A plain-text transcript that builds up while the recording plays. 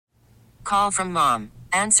call from mom.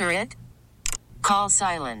 Answer it. Call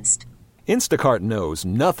silenced. Instacart knows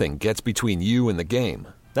nothing gets between you and the game.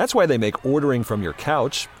 That's why they make ordering from your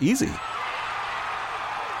couch easy.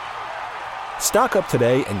 Stock up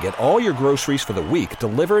today and get all your groceries for the week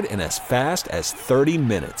delivered in as fast as 30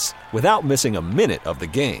 minutes without missing a minute of the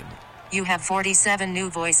game. You have 47 new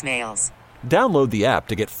voicemails. Download the app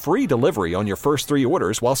to get free delivery on your first 3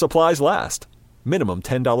 orders while supplies last. Minimum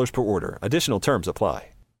 $10 per order. Additional terms apply.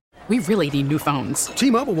 We really need new phones.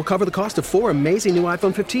 T-Mobile will cover the cost of 4 amazing new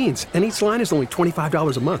iPhone 15s, and each line is only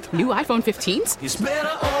 $25 a month. New iPhone 15s? It's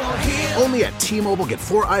better over here. Only at T-Mobile, get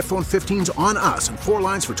 4 iPhone 15s on us and 4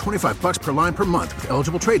 lines for $25 per line per month with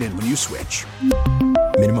eligible trade-in when you switch.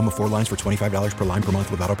 Minimum of 4 lines for $25 per line per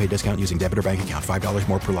month with autopay discount using debit or bank account. $5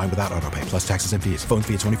 more per line without autopay, plus taxes and fees. Phone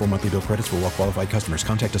fee at 24 monthly bill credits for well-qualified customers.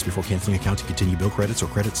 Contact us before canceling account to continue bill credits or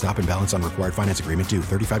credit stop and balance on required finance agreement due.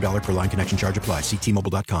 $35 per line connection charge applies. See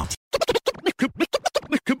T-Mobile.com.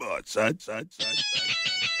 Come on, son.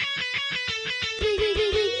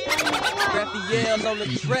 Raphael on the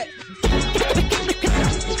track.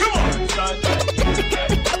 Come on, son.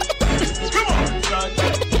 Come on, son. Come on, son.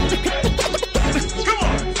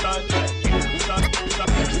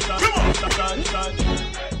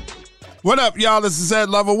 What up, y'all? This is Ed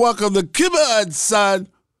Lover. Welcome to Come On, Son,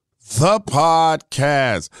 the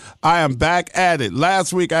podcast. I am back at it.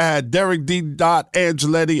 Last week, I had Derek D.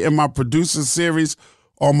 Angeletti in my producer series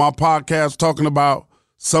on my podcast talking about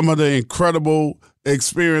some of the incredible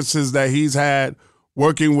experiences that he's had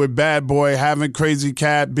working with Bad Boy, having Crazy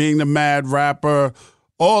Cat, being the Mad Rapper,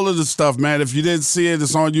 all of the stuff, man. If you didn't see it,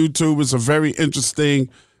 it's on YouTube. It's a very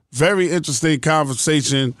interesting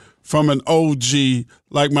conversation from an OG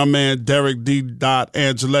like my man Derek D.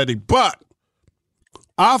 Angeletti. But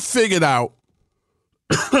I figured out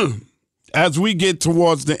as we get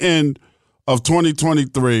towards the end of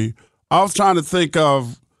 2023, I was trying to think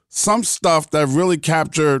of some stuff that really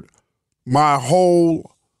captured my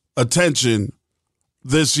whole attention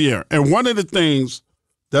this year. And one of the things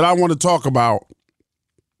that I want to talk about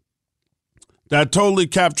that totally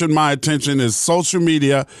captured my attention is social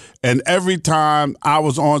media, and every time I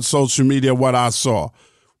was on social media, what I saw.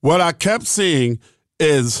 What I kept seeing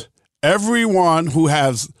is everyone who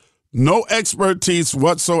has no expertise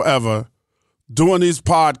whatsoever doing these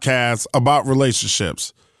podcasts about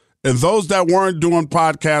relationships. And those that weren't doing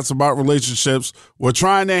podcasts about relationships were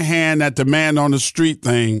trying their hand at the man on the street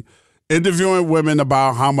thing, interviewing women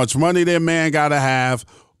about how much money their man got to have,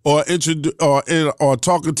 or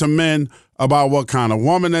talking to men about what kind of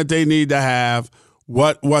woman that they need to have,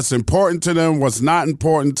 what's important to them, what's not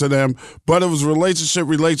important to them. But it was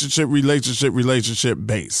relationship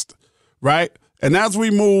based, right? And as we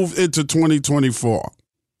move into 2024,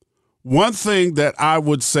 one thing that I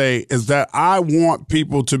would say is that I want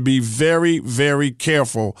people to be very, very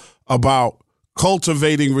careful about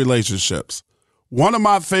cultivating relationships. One of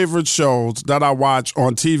my favorite shows that I watch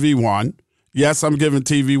on TV One, yes, I'm giving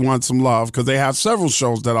TV One some love because they have several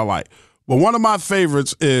shows that I like, but one of my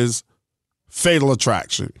favorites is Fatal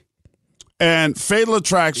Attraction. And Fatal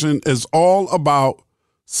Attraction is all about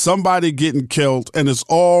somebody getting killed, and it's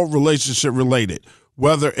all relationship related.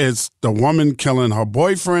 Whether it's the woman killing her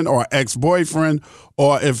boyfriend or ex-boyfriend,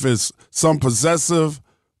 or if it's some possessive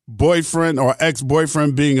boyfriend or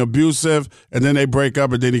ex-boyfriend being abusive, and then they break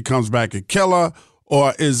up and then he comes back and kill her,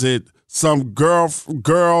 or is it some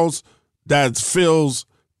girls that feels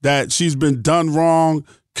that she's been done wrong,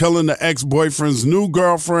 killing the ex-boyfriend's new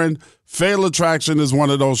girlfriend. Fatal Attraction is one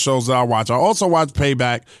of those shows that I watch. I also watch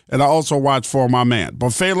Payback, and I also watch For My Man.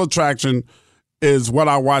 But Fatal Attraction is what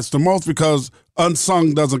I watch the most because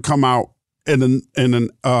Unsung doesn't come out in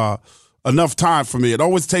enough time for me. It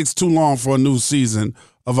always takes too long for a new season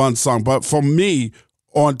of Unsung. But for me,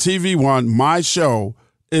 on TV One, my show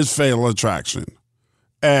is Fatal Attraction.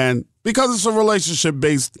 And because it's a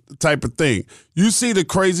relationship-based type of thing, you see the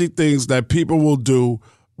crazy things that people will do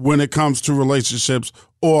when it comes to relationships,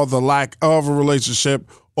 or the lack of a relationship,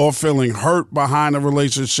 or feeling hurt behind a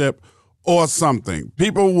relationship or something.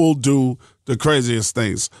 People will do the craziest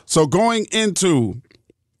things. So going into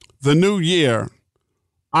the new year,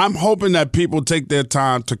 I'm hoping that people take their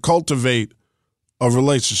time to cultivate a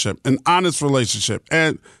relationship, an honest relationship,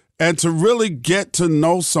 and to really get to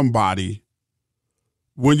know somebody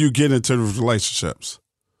when you get into the relationships.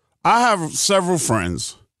 I have several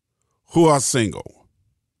friends who are single.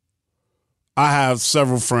 I have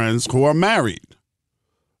several friends who are married.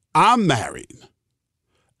 I'm married.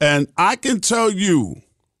 And I can tell you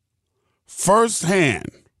firsthand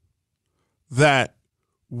that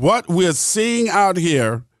what we're seeing out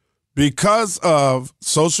here because of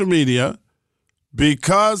social media,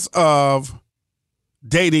 because of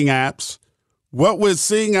dating apps, what we're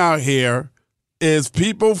seeing out here is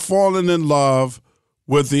people falling in love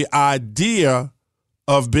with the idea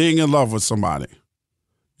of being in love with somebody.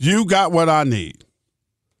 You got what I need.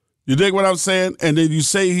 You dig what I'm saying? And then you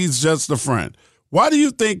say he's just a friend. Why do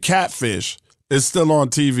you think Catfish is still on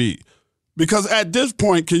TV? Because at this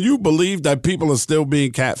point, can you believe that people are still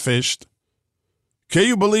being catfished? Can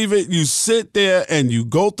you believe it? You sit there and you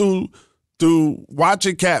go through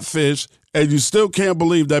watching Catfish and you still can't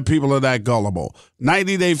believe that people are that gullible.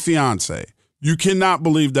 90 Day Fiance. You cannot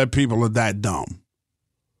believe that people are that dumb.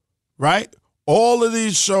 Right? All of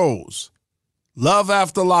these shows, Love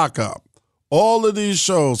After Lockup, all of these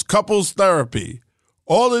shows, Couples Therapy,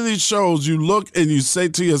 all of these shows, you look and you say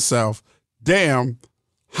to yourself, damn,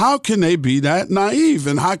 how can they be that naive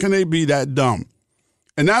and how can they be that dumb?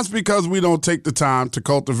 And that's because we don't take the time to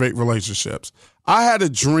cultivate relationships. I had a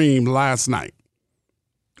dream last night.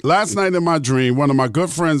 Last night in my dream, one of my good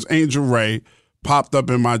friends, Angel Ray, popped up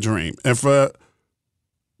in my dream. And for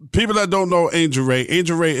people that don't know Angel Ray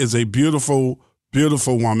is a beautiful,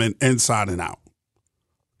 beautiful woman inside and out.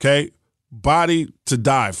 Okay? Body to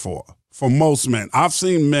die for most men. I've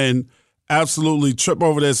seen men absolutely trip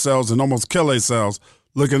over themselves and almost kill themselves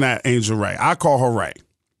looking at Angel Ray. I call her Ray.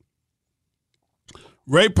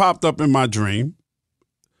 Ray popped up in my dream,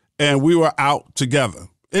 and we were out together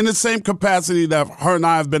in the same capacity that her and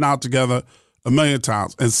I have been out together a million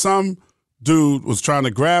times. And some dude was trying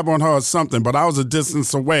to grab on her or something, but I was a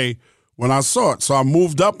distance away when I saw it. So I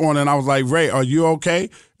moved up on it, and I was like, Ray, are you okay?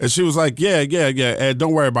 And she was like, yeah. And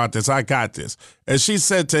don't worry about this. I got this. And she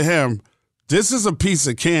said to him, this is a piece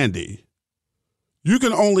of candy. You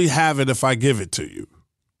can only have it if I give it to you.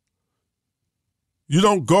 You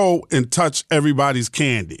don't go and touch everybody's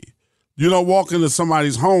candy. You don't walk into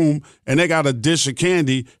somebody's home and they got a dish of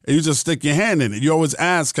candy and you just stick your hand in it. You always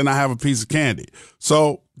ask, can I have a piece of candy?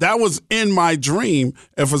 So that was in my dream.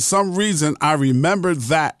 And for some reason, I remembered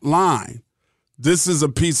that line. This is a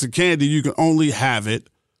piece of candy. You can only have it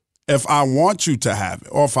if I want you to have it,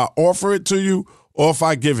 or if I offer it to you, or if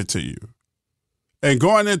I give it to you. And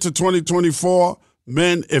going into 2024,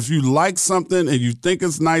 men, if you like something and you think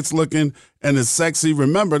it's nice looking and it's sexy,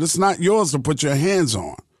 remember, it's not yours to put your hands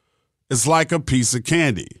on. It's like a piece of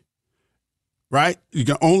candy, right? You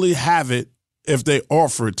can only have it if they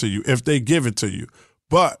offer it to you, if they give it to you.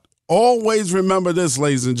 But always remember this,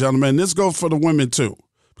 ladies and gentlemen, this goes for the women too,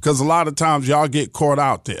 because a lot of times y'all get caught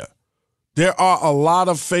out there. There are a lot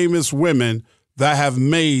of famous women that have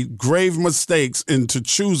made grave mistakes into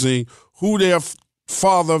choosing who their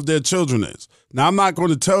father of their children is. Now, I'm not going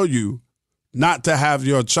to tell you not to have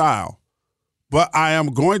your child, but I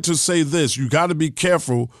am going to say this. You got to be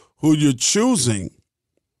careful who you're choosing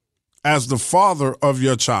as the father of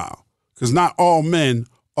your child, because not all men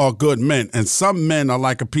are good men, and some men are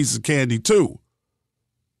like a piece of candy too.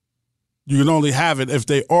 You can only have it if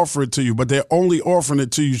they offer it to you, but they're only offering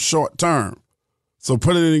it to you short term. So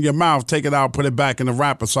put it in your mouth, take it out, put it back in the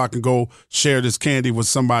wrapper so I can go share this candy with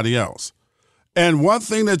somebody else. And one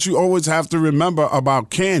thing that you always have to remember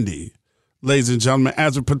about candy, ladies and gentlemen,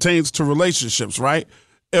 as it pertains to relationships, right?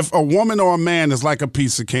 If a woman or a man is like a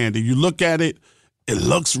piece of candy, you look at it, it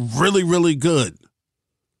looks really, really good.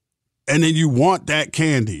 And then you want that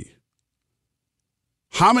candy.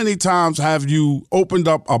 How many times have you opened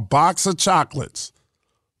up a box of chocolates,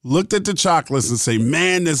 looked at the chocolates and say,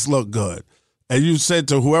 man, this look good. And you said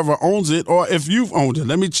to whoever owns it, or if you've owned it,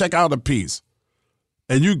 let me check out a piece.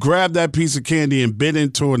 And you grabbed that piece of candy and bit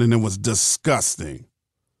into it and it was disgusting.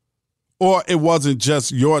 Or it wasn't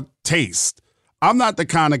just your taste. I'm not the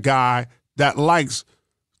kind of guy that likes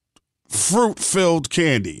fruit-filled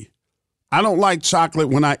candy. I don't like chocolate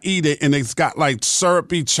when I eat it and it's got like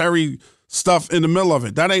syrupy cherry stuff in the middle of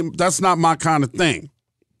it. That's not my kind of thing.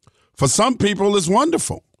 For some people, it's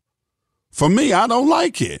wonderful. For me, I don't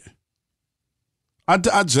like it.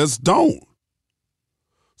 I just don't.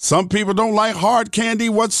 Some people don't like hard candy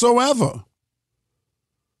whatsoever.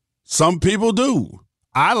 Some people do.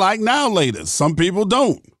 I like now later. Some people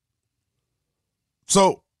don't.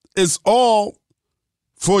 So it's all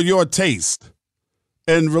for your taste.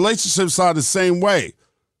 And relationships are the same way.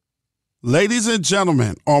 Ladies and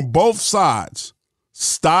gentlemen, on both sides,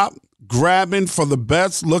 stop grabbing for the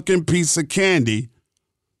best looking piece of candy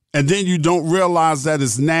and then you don't realize that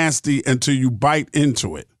it's nasty until you bite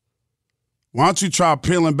into it. Why don't you try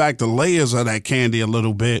peeling back the layers of that candy a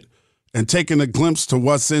little bit and taking a glimpse to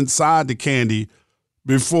what's inside the candy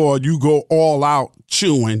before you go all out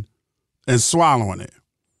chewing and swallowing it.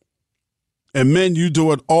 And men, you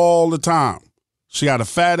do it all the time. She got a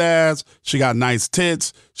fat ass. She got nice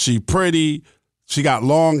tits. She pretty. She got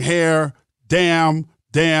long hair. Damn.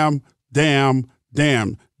 Then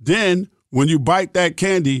when you bite that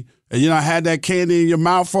candy and you not had that candy in your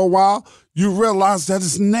mouth for a while, you realize that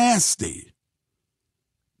it's nasty.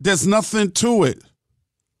 There's nothing to it.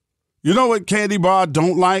 You know what candy bar I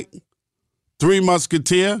don't like? Three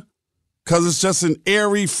Musketeer. Because it's just an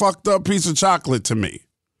airy, fucked up piece of chocolate to me.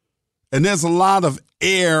 And there's a lot of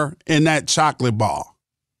air in that chocolate bar.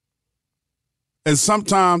 And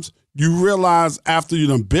sometimes you realize after you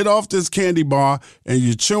done bit off this candy bar and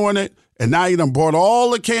you're chewing it, and now you done brought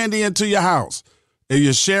all the candy into your house, and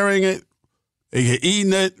you're sharing it, and you're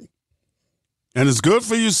eating it, and it's good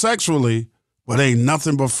for you sexually, but ain't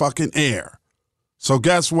nothing but fucking air. So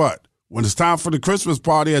guess what? When it's time for the Christmas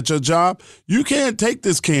party at your job, you can't take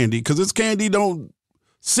this candy because this candy don't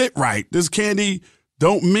sit right. This candy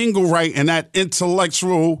don't mingle right in that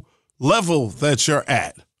intellectual level that you're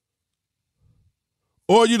at.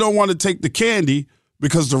 Or you don't want to take the candy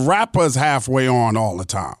because the wrapper is halfway on all the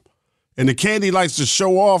time. And the candy likes to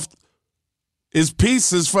show off its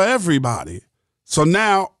pieces for everybody. So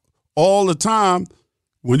now, all the time,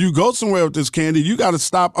 when you go somewhere with this candy, you got to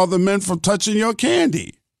stop other men from touching your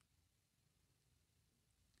candy.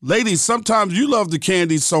 Ladies, sometimes you love the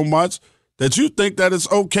candy so much that you think that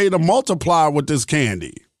it's okay to multiply with this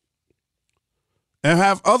candy and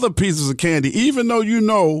have other pieces of candy, even though you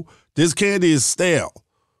know this candy is stale.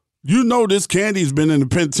 You know this candy's been in the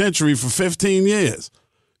penitentiary for 15 years.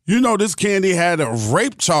 You know this candy had a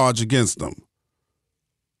rape charge against them.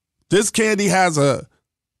 This candy has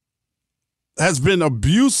been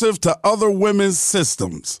abusive to other women's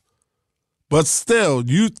systems. But still,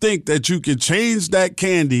 you think that you can change that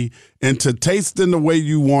candy into tasting the way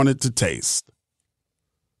you want it to taste.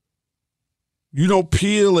 You don't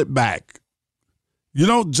peel it back. You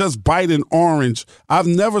don't just bite an orange. I've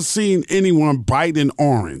never seen anyone bite an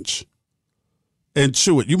orange and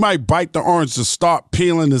chew it. You might bite the orange to start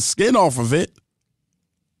peeling the skin off of it.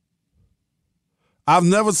 I've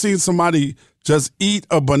never seen somebody just eat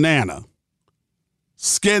a banana.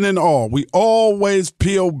 Skin and all. We always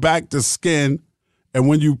peel back the skin. And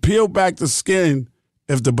when you peel back the skin,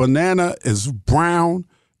 if the banana is brown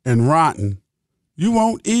and rotten, you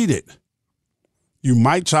won't eat it. You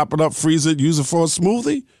might chop it up, freeze it, use it for a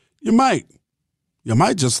smoothie. You might. You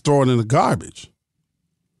might just throw it in the garbage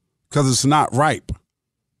because it's not ripe.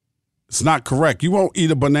 It's not correct. You won't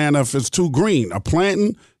eat a banana if it's too green. A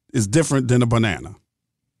plantain is different than a banana.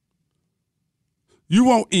 You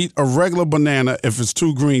won't eat a regular banana if it's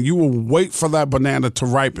too green. You will wait for that banana to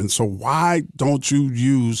ripen. So why don't you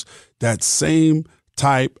use that same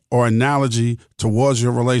type or analogy towards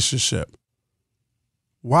your relationship?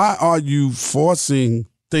 Why are you forcing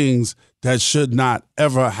things that should not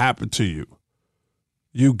ever happen to you?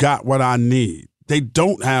 You got what I need. They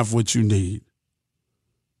don't have what you need.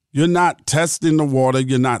 You're not testing the water.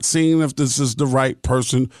 You're not seeing if this is the right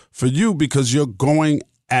person for you because you're going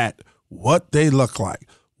at what they look like,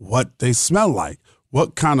 what they smell like,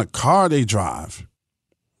 what kind of car they drive.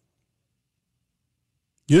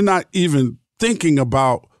 You're not even thinking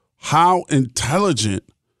about how intelligent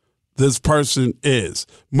this person is.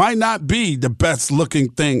 Might not be the best looking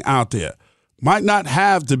thing out there. Might not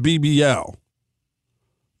have the BBL.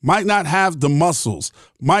 Might not have the muscles.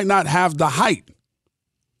 Might not have the height.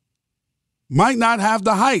 Might not have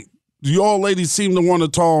the height. You all ladies seem to want a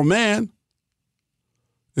tall man.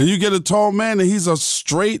 And you get a tall man and he's a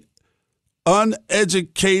straight,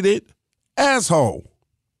 uneducated asshole.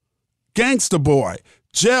 Gangster boy,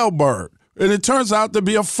 jailbird. And it turns out to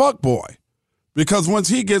be a fuck boy. Because once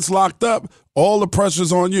he gets locked up, all the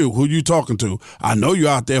pressure's on you. Who you talking to? I know you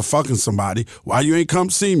out there fucking somebody. Why you ain't come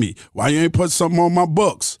see me? Why you ain't put something on my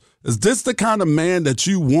books? Is this the kind of man that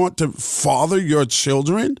you want to father your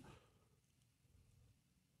children?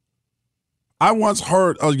 I once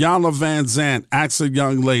heard Iyanla Vanzant ask a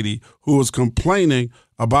young lady who was complaining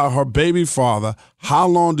about her baby father, how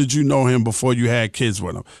long did you know him before you had kids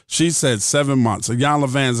with him? She said 7 months. Iyanla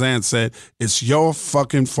Vanzant said, it's your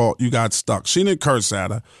fucking fault you got stuck. She didn't curse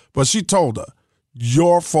at her, but she told her,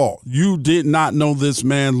 your fault. You did not know this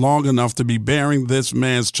man long enough to be bearing this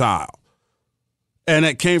man's child. And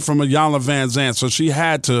it came from Iyanla Vanzant, so she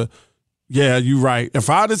had to, yeah, you right.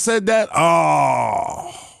 If I'd have said that,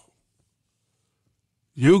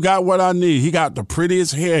 you got what I need. He got the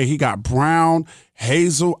prettiest hair. He got brown,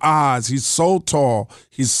 hazel eyes. He's so tall.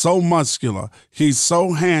 He's so muscular. He's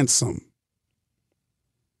so handsome.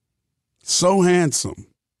 So handsome.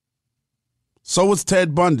 So is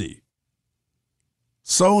Ted Bundy.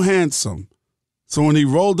 So handsome. So when he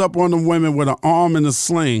rolled up on the women with an arm in a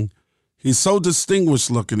sling, he's so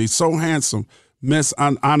distinguished looking. He's so handsome. Miss,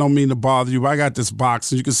 I don't mean to bother you, but I got this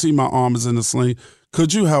box and you can see my arm is in the sling.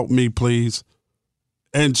 Could you help me, please?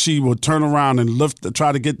 And she would turn around and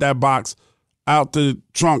try to get that box out the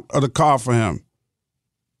trunk of the car for him.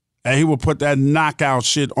 And he would put that knockout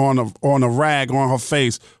shit on a rag on her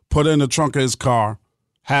face, put it in the trunk of his car,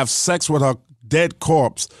 have sex with her dead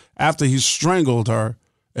corpse after he strangled her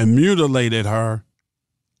and mutilated her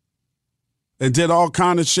and did all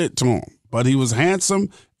kind of shit to him. But he was handsome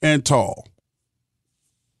and tall.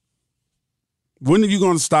 When are you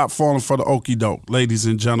going to stop falling for the okie doke, ladies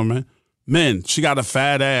and gentlemen? Men, she got a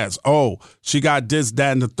fat ass. Oh, she got this,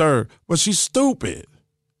 that, and the third. But she's stupid.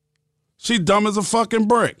 She dumb as a fucking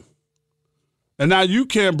brick. And now you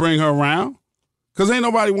can't bring her around because ain't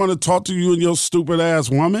nobody want to talk to you and your stupid ass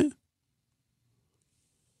woman.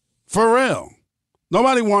 For real.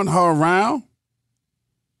 Nobody want her around.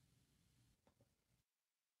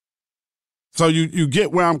 So you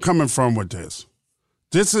get where I'm coming from with this.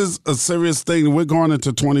 This is a serious thing. We're going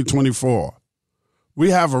into 2024. We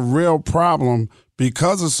have a real problem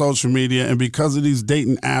because of social media and because of these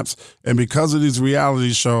dating apps and because of these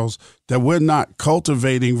reality shows that we're not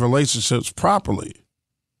cultivating relationships properly.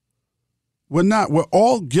 We're not. We're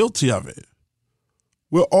all guilty of it.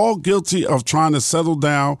 We're all guilty of trying to settle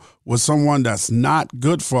down with someone that's not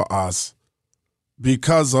good for us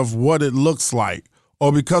because of what it looks like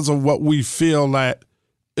or because of what we feel that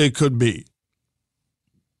it could be.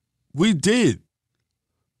 We did.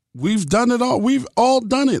 We've done it all. We've all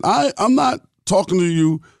done it. I'm not talking to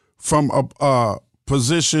you from a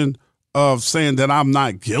position of saying that I'm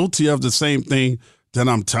not guilty of the same thing that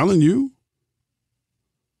I'm telling you.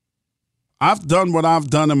 I've done what I've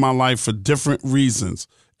done in my life for different reasons.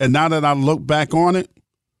 And now that I look back on it,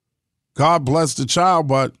 God bless the child,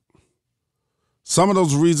 but some of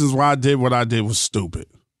those reasons why I did what I did was stupid.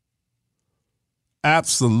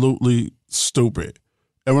 Absolutely stupid.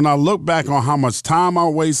 And when I look back on how much time I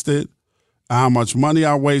wasted and how much money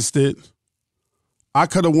I wasted, I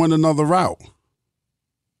could have went another route.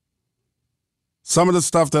 Some of the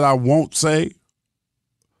stuff that I won't say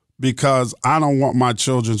because I don't want my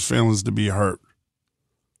children's feelings to be hurt.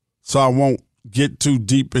 So I won't get too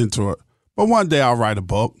deep into it. But one day I'll write a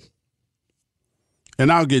book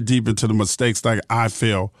and I'll get deep into the mistakes that I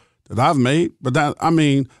feel that I've made. But I'm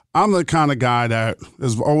the kind of guy that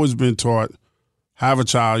has always been taught, have a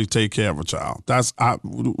child, you take care of a child.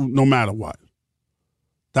 No matter what.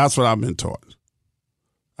 That's what I've been taught.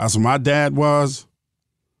 That's what my dad was.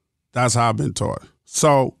 That's how I've been taught.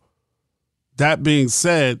 So that being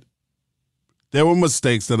said, there were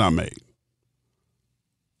mistakes that I made.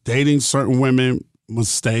 Dating certain women,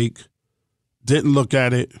 mistake. Didn't look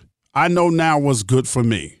at it. I know now what's good for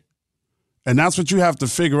me. And that's what you have to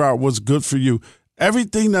figure out, what's good for you.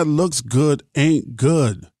 Everything that looks good ain't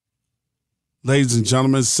good. Ladies and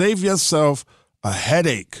gentlemen, save yourself a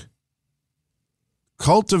headache.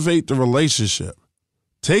 Cultivate the relationship.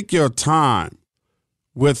 Take your time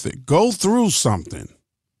with it. Go through something.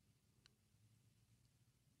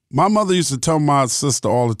 My mother used to tell my sister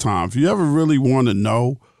all the time, if you ever really want to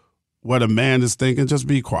know what a man is thinking, just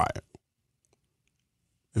be quiet.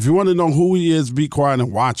 If you want to know who he is, be quiet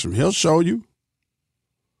and watch him. He'll show you.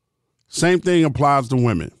 Same thing applies to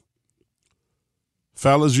women.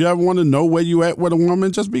 Fellas, you ever want to know where you at with a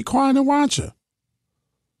woman, just be quiet and watch her.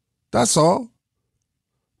 That's all.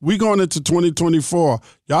 We going into 2024.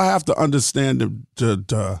 Y'all have to understand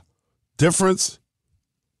the difference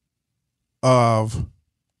of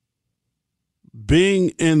being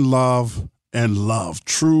in love and love,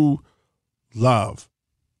 true love.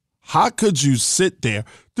 How could you sit there?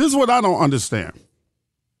 This is what I don't understand.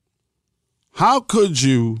 How could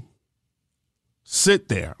you sit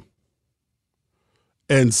there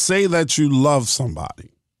and say that you love somebody?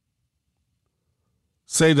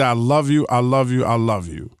 Say that I love you, I love you, I love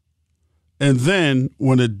you. And then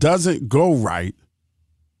when it doesn't go right,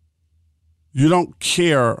 you don't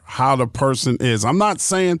care how the person is. I'm not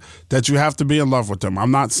saying that you have to be in love with them.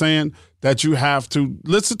 I'm not saying that you have to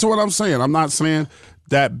listen to what I'm saying. I'm not saying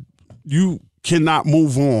that you cannot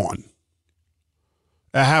move on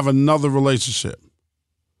and have another relationship.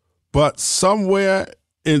 But somewhere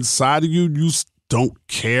inside of you, you don't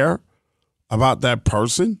care about that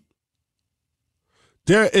person.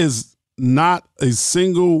 There is not a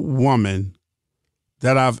single woman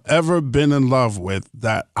that I've ever been in love with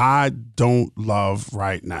that I don't love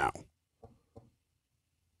right now.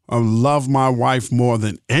 I love my wife more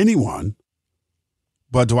than anyone,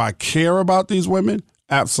 but do I care about these women?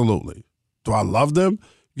 Absolutely. Do I love them?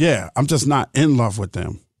 Yeah, I'm just not in love with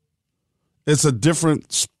them. It's a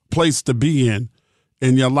different place to be in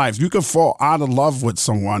in your life. You can fall out of love with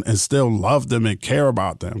someone and still love them and care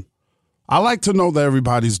about them. I like to know that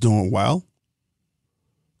everybody's doing well.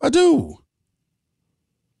 I do.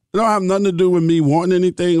 It don't have nothing to do with me wanting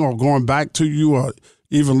anything or going back to you or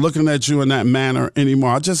even looking at you in that manner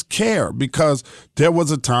anymore. I just care because there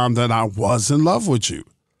was a time that I was in love with you.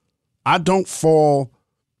 I don't fall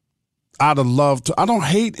out of love. I don't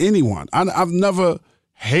hate anyone. I've never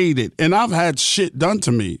hated, and I've had shit done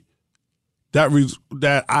to me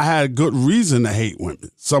that I had good reason to hate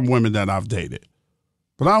women, some women that I've dated.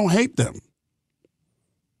 But I don't hate them.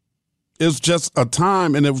 It's just a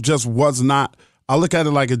time, and it just was not, I look at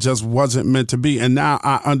it like it just wasn't meant to be. And now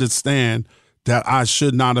I understand that I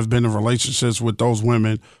should not have been in relationships with those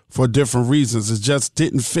women for different reasons. It just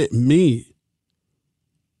didn't fit me.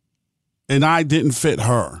 And I didn't fit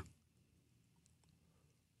her.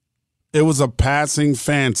 It was a passing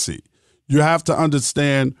fancy. You have to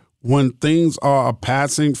understand when things are a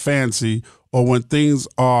passing fancy or when things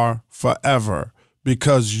are forever,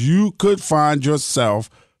 because you could find yourself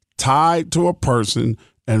tied to a person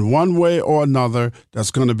in one way or another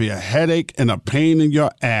that's going to be a headache and a pain in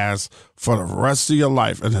your ass for the rest of your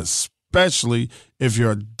life. And especially if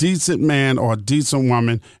you're a decent man or a decent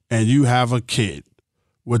woman and you have a kid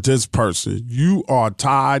with this person, you are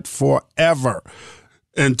tied forever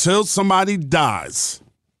until somebody dies.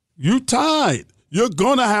 You tied. You're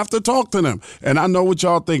going to have to talk to them. And I know what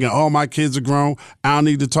y'all thinking. Oh, my kids are grown. I don't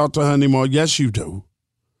need to talk to her anymore. Yes, you do.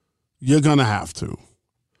 You're going to have to,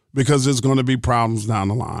 because there's going to be problems down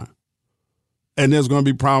the line. And there's going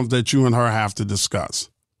to be problems that you and her have to discuss.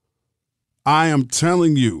 I am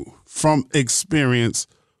telling you from experience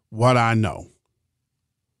what I know.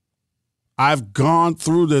 I've gone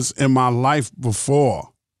through this in my life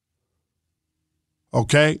before.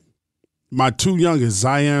 Okay? My two youngest,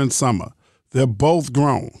 Zaire and Summer, they're both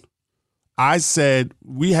grown. I said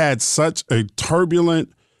we had such a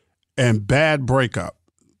turbulent and bad breakup,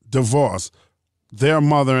 divorce, their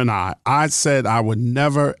mother and I said I would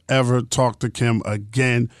never, ever talk to Kim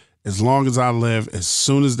again as long as I live, as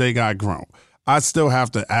soon as they got grown. I still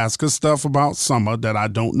have to ask her stuff about Summer that I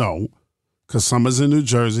don't know, because Summer's in New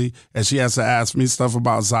Jersey, and she has to ask me stuff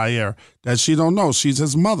about Zaire that she don't know. She's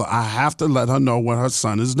his mother. I have to let her know what her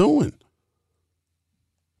son is doing.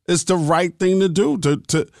 It's the right thing to do.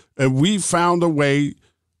 And we found a way.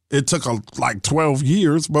 It took like 12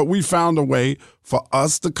 years, but we found a way for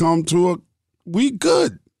us to come to we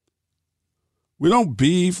good. We don't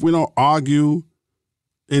beef. We don't argue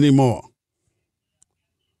anymore.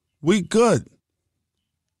 We good.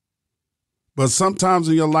 But sometimes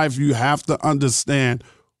in your life, you have to understand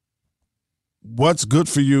what's good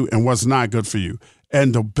for you and what's not good for you.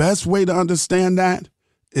 And the best way to understand that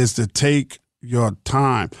is to take your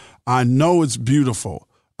time. I know it's beautiful.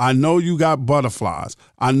 I know you got butterflies.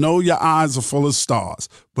 I know your eyes are full of stars,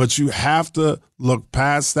 but you have to look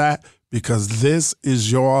past that, because this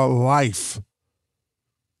is your life.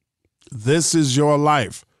 This is your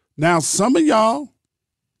life. Now, some of y'all,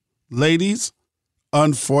 ladies,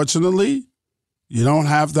 unfortunately, you don't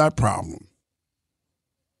have that problem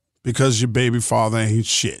because your baby father ain't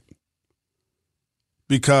shit.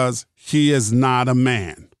 Because he is not a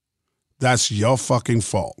man. That's your fucking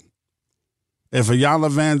fault. If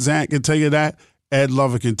Iyanla Vanzant can tell you that, Ed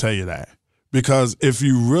Lover can tell you that. Because if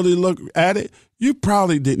you really look at it, you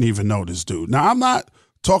probably didn't even know this dude. Now, I'm not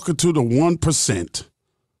talking to the 1%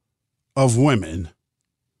 of women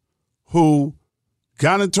who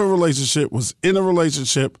got into a relationship, was in a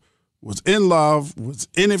relationship, was in love, was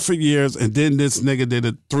in it for years, and then this nigga did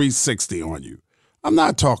a 360 on you. I'm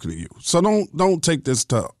not talking to you. So don't take this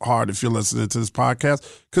to heart if you're listening to this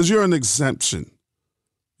podcast, because you're an exception.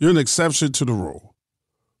 You're an exception to the rule.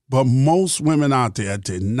 But most women out there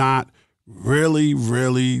did not really,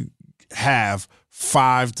 really have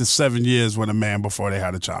 5 to 7 years with a man before they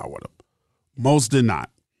had a child with him. Most did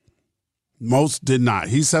not. Most did not.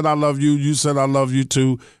 He said, I love you. You said, I love you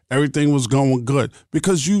too. Everything was going good,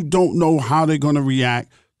 because you don't know how they're going to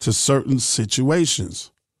react to certain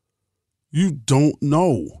situations. You don't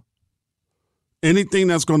know. Anything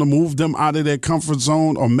that's going to move them out of their comfort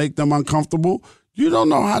zone or make them uncomfortable, you don't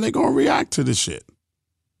know how they're going to react to this shit.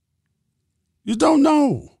 You don't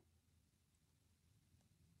know.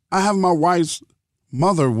 I have my wife's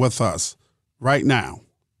mother with us right now,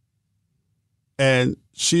 and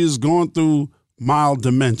she is going through mild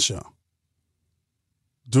dementia.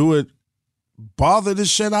 Do it bother the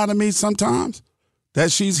shit out of me sometimes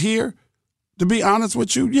that she's here? To be honest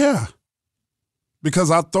with you, yeah.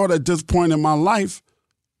 Because I thought at this point in my life,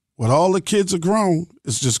 when all the kids are grown,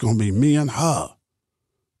 it's just going to be me and her.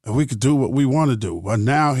 And we could do what we want to do. But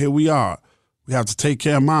now here we are. We have to take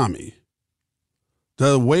care of mommy.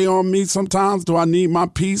 Does it weigh on me sometimes? Do I need my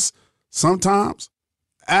peace sometimes?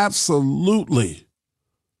 Absolutely.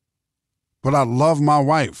 But I love my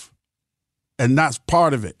wife, and that's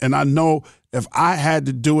part of it. And I know if I had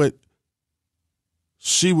to do it,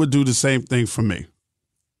 she would do the same thing for me.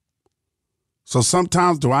 So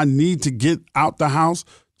sometimes do I need to get out the house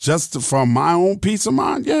just for my own peace of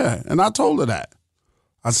mind? Yeah, and I told her that.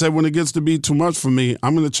 I said when it gets to be too much for me,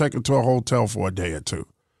 I'm going to check into a hotel for a day or two.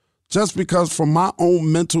 Just because for my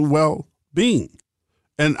own mental well-being.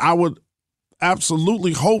 And I would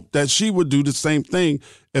absolutely hope that she would do the same thing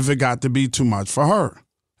if it got to be too much for her.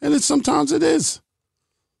 And sometimes it is.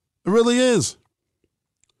 It really is.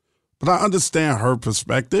 But I understand her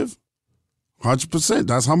perspective 100%.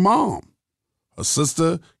 That's her mom. Her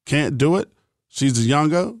sister can't do it. She's a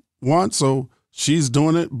younger one, so she's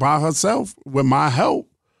doing it by herself with my help.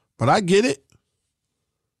 But I get it.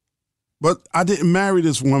 But I didn't marry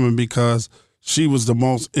this woman because she was the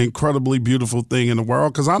most incredibly beautiful thing in the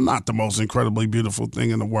world, because I'm not the most incredibly beautiful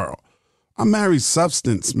thing in the world. I married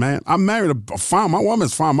substance, man. I married a fine. My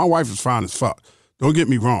woman's fine. My wife is fine as fuck. Don't get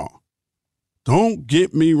me wrong. Don't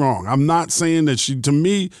get me wrong. I'm not saying that she, to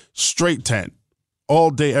me, straight 10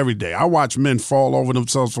 all day, every day. I watch men fall over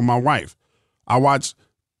themselves for my wife. I watch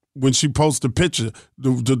when she posts a picture,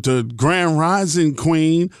 the Grand Rising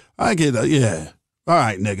Queen. I get a, yeah. All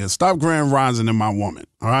right, nigga, stop Grand Rising in my woman,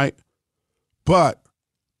 all right? But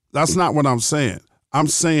that's not what I'm saying. I'm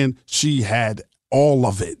saying she had all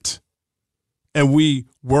of it. And we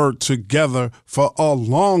were together for a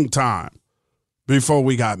long time before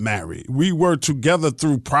we got married. We were together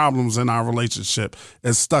through problems in our relationship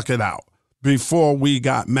and stuck it out before we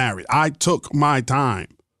got married. I took my time.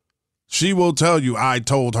 She will tell you I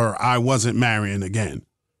told her I wasn't marrying again.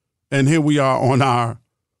 And here we are on our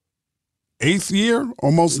 8th year,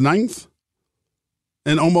 almost 9th,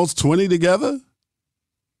 and almost 20 together.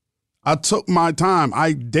 I took my time.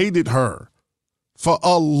 I dated her for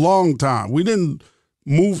a long time. We didn't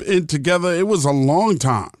move in together. It was a long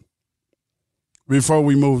time before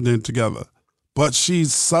we moved in together. But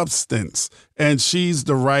she's substance, and she's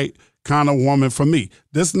the right kind of woman for me.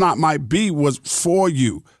 This not might be was for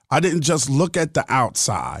you. I didn't just look at the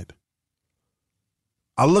outside.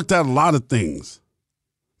 I looked at a lot of things.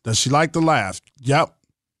 Does she like to laugh? Yep.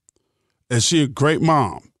 Is she a great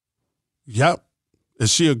mom? Yep.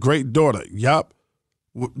 Is she a great daughter? Yep.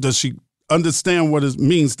 Does she understand what it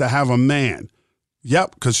means to have a man?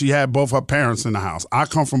 Yep, because she had both her parents in the house. I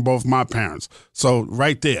come from both my parents. So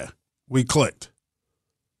right there, we clicked.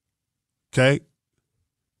 Okay?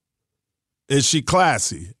 Is she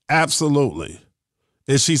classy? Absolutely.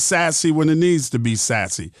 Is she sassy when it needs to be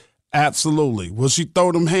sassy? Absolutely. Will she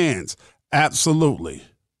throw them hands? Absolutely.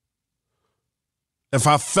 If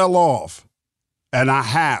I fell off, and I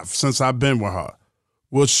have since I've been with her,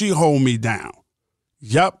 will she hold me down?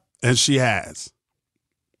 Yep, and she has.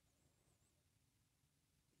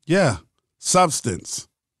 Yeah, substance.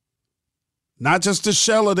 Not just the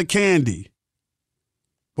shell of the candy,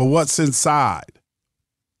 but what's inside.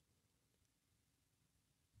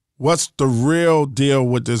 What's the real deal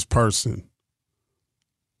with this person?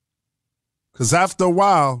 Because after a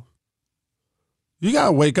while, you got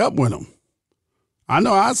to wake up with them. I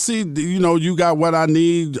know I see, you got what I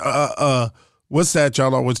need. What's that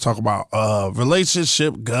y'all always talk about?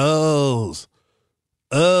 Relationship goals.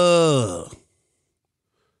 You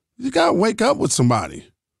got to wake up with somebody.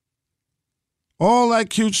 All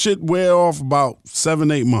that cute shit wear off about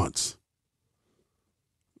 7-8 months.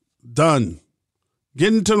 Done.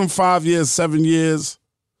 Get into them 5 years, 7 years,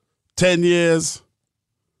 10 years,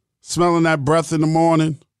 smelling that breath in the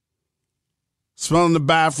morning, smelling the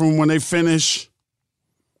bathroom when they finish,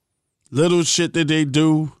 little shit that they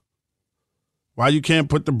do. Why you can't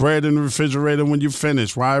put the bread in the refrigerator when you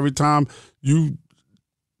finish? Why every time you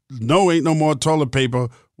know ain't no more toilet paper,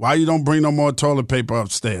 why you don't bring no more toilet paper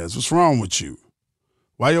upstairs? What's wrong with you?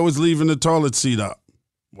 Why you always leaving the toilet seat up?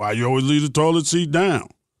 Why you always leave the toilet seat down?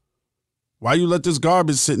 Why you let this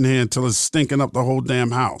garbage sitting here until it's stinking up the whole damn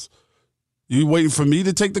house? You waiting for me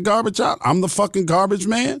to take the garbage out? I'm the fucking garbage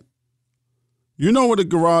man? You know where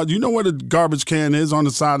the garbage can is on the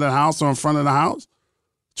side of the house or in front of the house?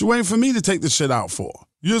 What you waiting for me to take the shit out for?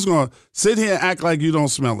 You're just going to sit here and act like you don't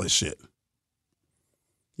smell this shit.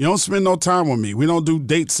 You don't spend no time with me. We don't do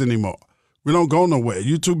dates anymore. We don't go nowhere.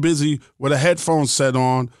 You too busy with a headphone set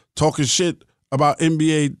on talking shit about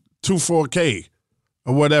NBA 2K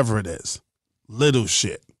or whatever it is. Little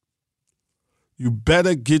shit. You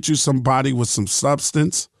better get you somebody with some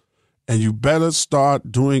substance, and you better start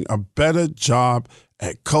doing a better job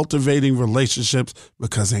at cultivating relationships,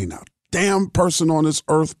 because ain't a damn person on this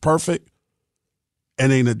earth perfect,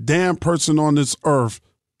 and ain't a damn person on this earth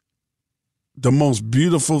the most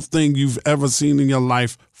beautiful thing you've ever seen in your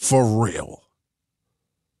life for real.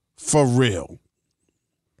 For real.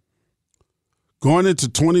 Going into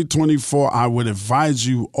 2024, I would advise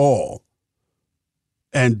you all,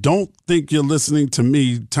 and don't think you're listening to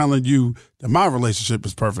me telling you that my relationship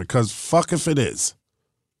is perfect, because fuck if it is.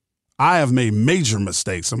 I have made major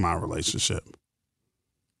mistakes in my relationship.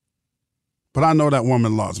 But I know that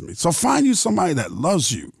woman loves me. So find you somebody that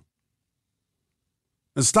loves you.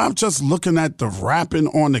 And stop just looking at the wrapping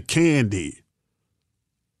on the candy.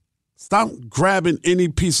 Stop grabbing any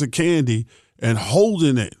piece of candy and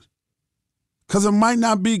holding it, because it might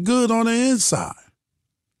not be good on the inside.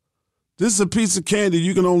 This is a piece of candy.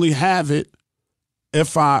 You can only have it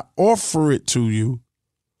if I offer it to you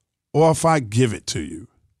or if I give it to you.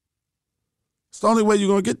 It's the only way you're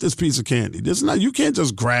going to get this piece of candy. You can't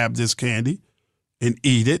just grab this candy and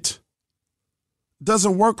eat it. It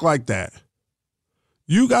doesn't work like that.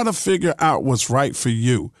 You got to figure out what's right for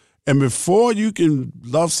you. And before you can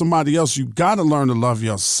love somebody else, you got to learn to love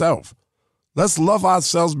yourself. Let's love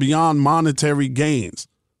ourselves beyond monetary gains.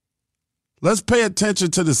 Let's pay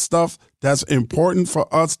attention to the stuff that's important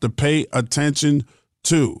for us to pay attention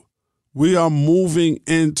to. We are moving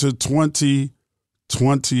into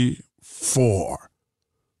 2024.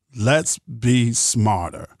 Let's be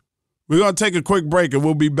smarter. We're going to take a quick break and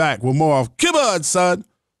we'll be back with more of Come On, Son,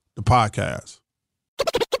 the podcast.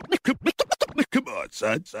 Come on,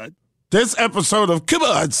 son. This episode of Come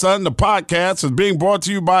On, Son, the podcast is being brought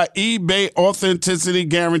to you by eBay Authenticity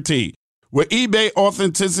Guarantee. With eBay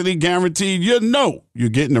Authenticity Guarantee, you know you're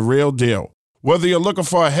getting the real deal. Whether you're looking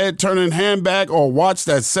for a head-turning handbag or a watch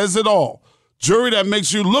that says it all, jewelry that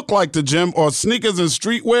makes you look like the gym, or sneakers and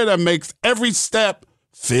streetwear that makes every step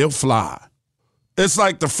feel fly. It's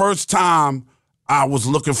like the first time I was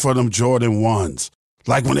looking for them Jordan 1s,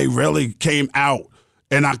 like when they really came out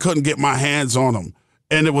and I couldn't get my hands on them.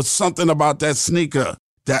 And it was something about that sneaker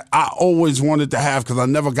that I always wanted to have because I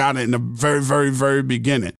never got it in the very, very, very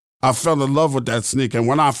beginning. I fell in love with that sneaker. And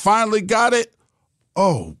when I finally got it,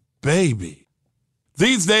 oh, baby.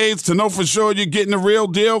 These days, to know for sure you're getting the real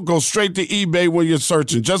deal, go straight to eBay when you're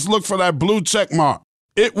searching. Just look for that blue check mark.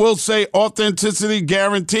 It will say Authenticity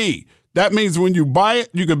Guarantee. That means when you buy it,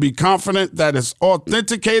 you can be confident that it's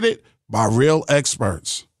authenticated by real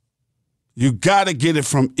experts. You got to get it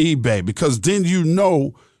from eBay, because then you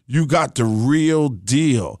know you got the real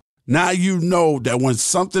deal. Now you know that when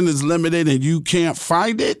something is limited and you can't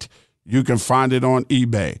find it, you can find it on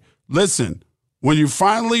eBay. Listen, when you're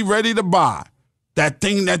finally ready to buy that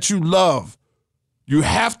thing that you love, you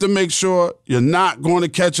have to make sure you're not going to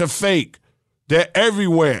catch a fake. They're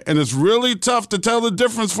everywhere, and it's really tough to tell the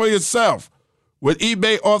difference for yourself. With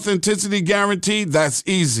eBay Authenticity Guarantee, that's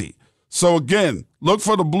easy. So again, look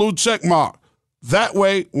for the blue check mark. That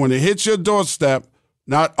way, when it hits your doorstep,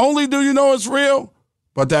 not only do you know it's real,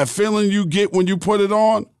 but that feeling you get when you put it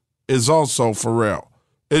on is also for real.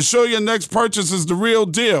 Ensure your next purchase is the real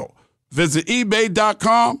deal. Visit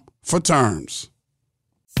eBay.com for terms.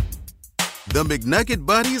 The McNugget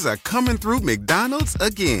Buddies are coming through McDonald's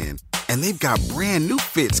again. And they've got brand new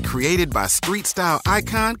fits created by street-style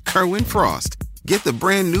icon Kerwin Frost. Get the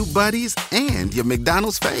brand new Buddies and your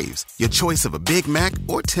McDonald's faves. Your choice of a Big Mac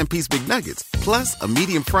or 10-piece McNuggets, plus a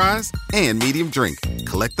medium fries and medium drink.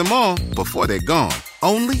 Collect them all before they're gone.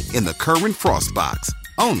 Only in the Kerwin Frost box.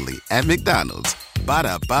 Only at McDonald's.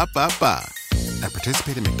 Ba-da-ba-ba-ba. At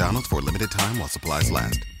participating McDonald's for a limited time while supplies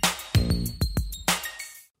last.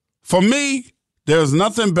 For me, there's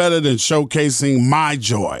nothing better than showcasing my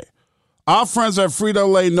joy. Our friends at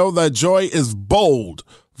Frito-Lay know that joy is bold,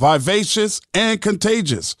 vivacious, and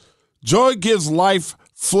contagious. Joy gives life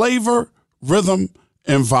flavor, rhythm,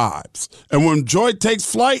 and vibes. And when joy takes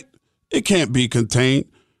flight, it can't be contained.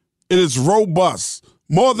 It is robust.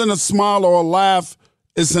 More than a smile or a laugh,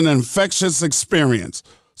 it's an infectious experience.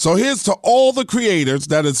 So here's to all the creators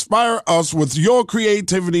that inspire us with your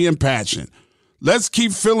creativity and passion. Let's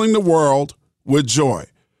keep filling the world with joy.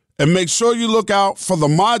 And make sure you look out for the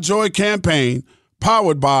My Joy campaign,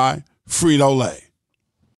 powered by Frito-Lay.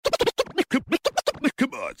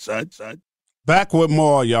 Come on, son. Back with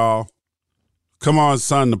more, y'all. Come On,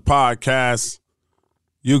 Son, the podcast.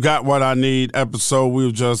 You Got What I Need episode. We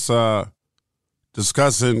were just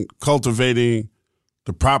discussing cultivating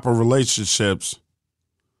the proper relationships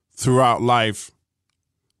throughout life.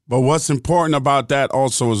 But what's important about that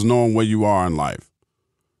also is knowing where you are in life.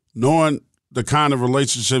 Knowing the kind of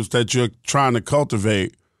relationships that you're trying to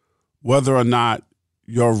cultivate, whether or not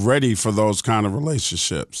you're ready for those kind of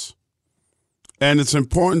relationships. And it's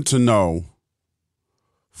important to know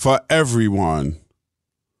for everyone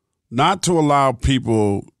not to allow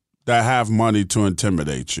people that have money to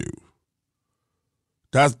intimidate you.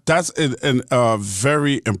 That's a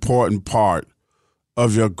very important part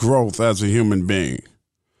of your growth as a human being.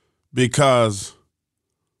 Because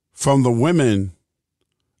from the women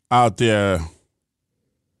out there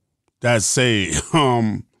that say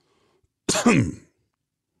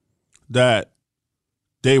that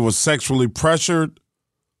they were sexually pressured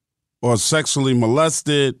or sexually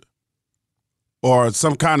molested or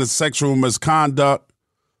some kind of sexual misconduct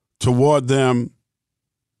toward them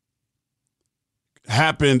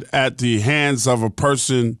happened at the hands of a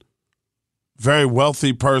person, very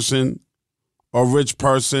wealthy person or rich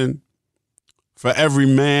person. For every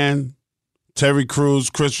man, Terry Crews,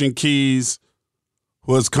 Christian Keys,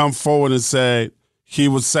 who has come forward and said he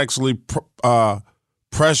was sexually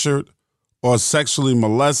pressured or sexually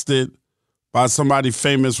molested by somebody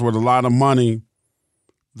famous with a lot of money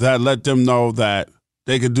that let them know that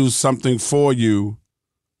they could do something for you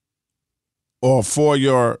or for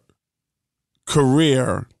your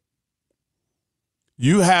career,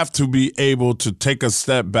 you have to be able to take a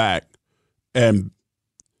step back and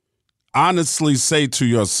honestly say to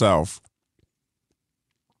yourself,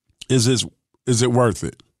 is it worth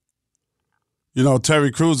it? You know,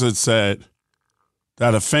 Terry Crews had said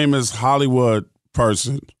that a famous Hollywood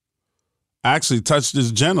person actually touched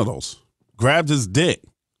his genitals, grabbed his dick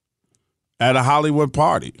at a Hollywood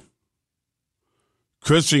party.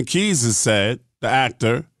 Christian Keys has said, the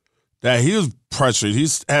actor, that he was pressured. He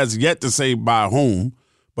has yet to say by whom,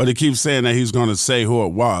 but he keeps saying that he's going to say who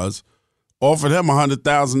it was. Offered him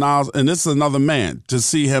 $100,000, and this is another man, to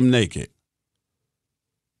see him naked.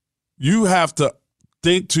 You have to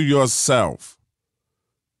think to yourself,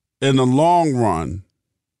 in the long run,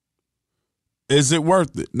 is it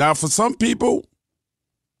worth it? Now, for some people,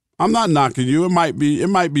 I'm not knocking you. It might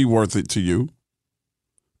be worth it to you.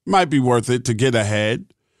 It might be worth it to get ahead.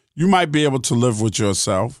 You might be able to live with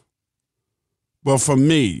yourself. But for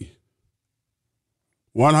me,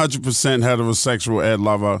 100% heterosexual Ed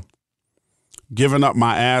Lover, giving up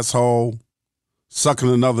my asshole, sucking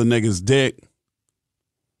another nigga's dick,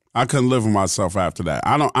 I couldn't live with myself after that.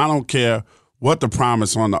 I don't care what the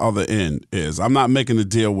promise on the other end is. I'm not making a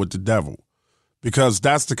deal with the devil, because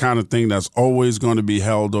that's the kind of thing that's always going to be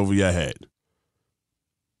held over your head.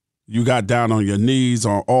 You got down on your knees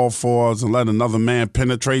on all fours and let another man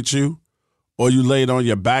penetrate you, or you laid on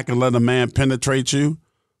your back and let a man penetrate you,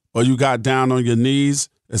 or you got down on your knees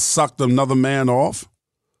and sucked another man off,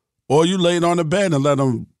 or you laid on the bed and let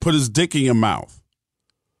him put his dick in your mouth.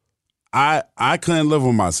 I couldn't live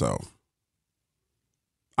with myself.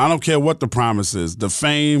 I don't care what the promise is, the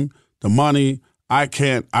fame, the money. I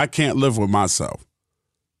can't live with myself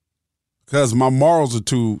because my morals are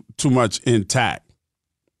too much intact.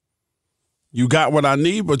 You got what I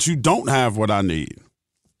need, but you don't have what I need.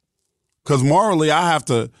 Because morally, I have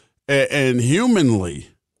to, and humanly,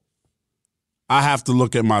 I have to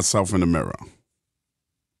look at myself in the mirror.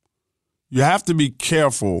 You have to be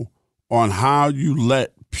careful on how you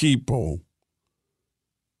let people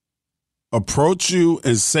approach you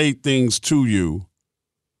and say things to you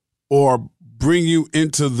or bring you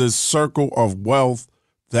into this circle of wealth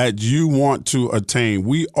that you want to attain.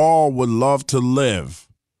 We all would love to live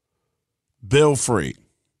bill-free,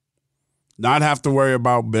 not have to worry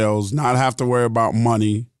about bills, not have to worry about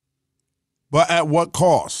money, but at what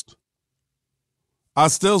cost? I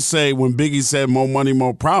still say when Biggie said more money,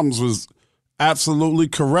 more problems was absolutely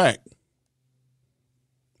correct.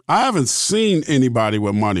 I haven't seen anybody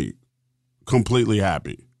with money completely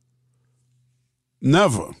happy.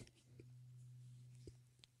 Never.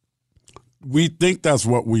 We think that's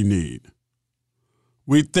what we need.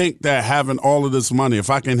 We think that having all of this money, if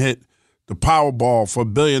I can hit the Powerball for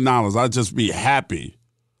 $1 billion, I'll just be happy.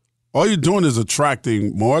 All you're doing is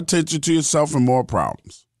attracting more attention to yourself and more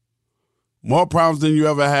problems. More problems than you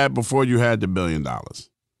ever had before you had the $1 billion.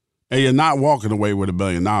 And you're not walking away with $1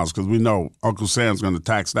 billion because we know Uncle Sam's going to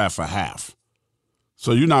tax that for half.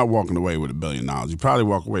 So you're not walking away with $1 billion. You probably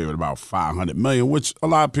walk away with about $500 million, which a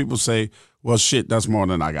lot of people say, well, shit, that's more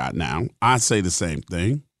than I got now. I say the same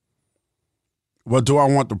thing. But do I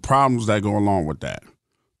want the problems that go along with that?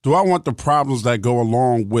 Do I want the problems that go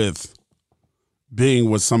along with being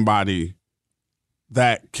with somebody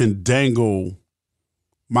that can dangle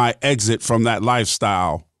my exit from that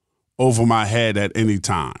lifestyle over my head at any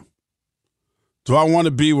time? Do I want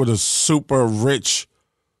to be with a super rich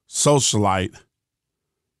socialite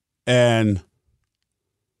and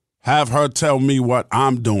have her tell me what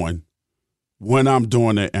I'm doing, when I'm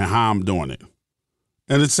doing it, and how I'm doing it?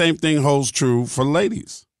 And the same thing holds true for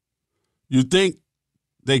ladies. You think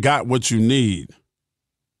they got what you need.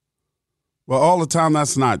 Well, all the time,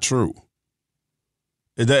 that's not true.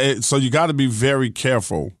 So you got to be very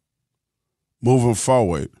careful moving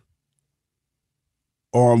forward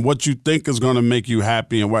on what you think is going to make you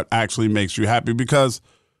happy and what actually makes you happy. Because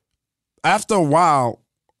after a while,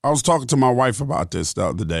 I was talking to my wife about this the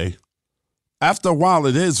other day. After a while,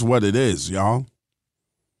 it is what it is, y'all.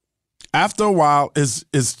 After a while, it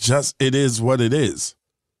is what it is.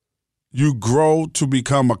 You grow to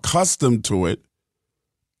become accustomed to it,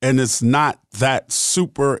 and it's not that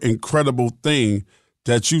super incredible thing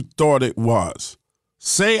that you thought it was.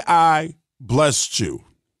 Say I blessed you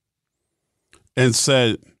and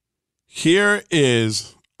said, here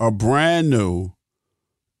is a brand new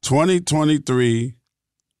 2023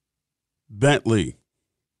 Bentley.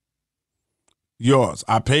 Yours.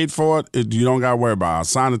 I paid for it. You don't got to worry about it. I'll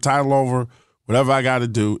sign the title over. Whatever I got to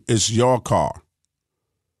do, it's your car.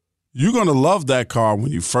 You're going to love that car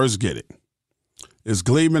when you first get it. It's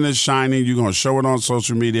gleaming and shining. You're going to show it on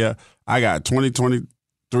social media. I got a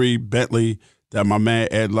 2023 Bentley that my man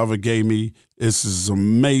Ed Lover gave me. This is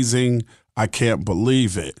amazing. I can't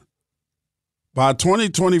believe it. By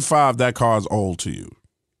 2025, that car is old to you.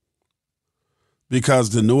 Because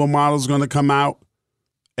the newer model is going to come out.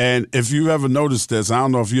 And if you ever noticed this, I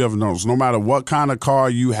don't know if you ever noticed, no matter what kind of car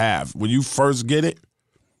you have, when you first get it,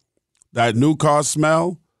 that new car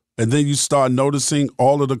smell, and then you start noticing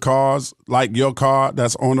all of the cars, like your car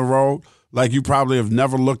that's on the road, like you probably have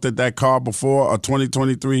never looked at that car before, a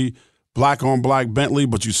 2023 black-on-black Bentley,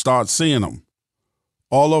 but you start seeing them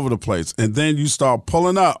all over the place. And then you start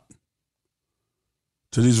pulling up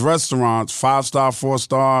to these restaurants, 5-star,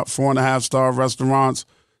 4-star, 4.5-star restaurants,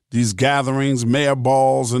 these gatherings, mayor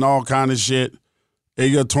balls, and all kind of shit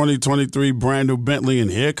in your 2023 brand new Bentley,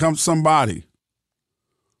 and here comes somebody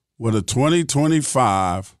with a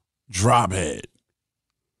 2025 drop head.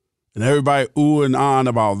 And everybody ooh and on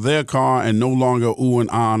about their car and no longer ooh and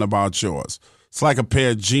on about yours. It's like a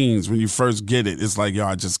pair of jeans when you first get it. It's like, yo,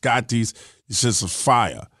 I just got these. It's just a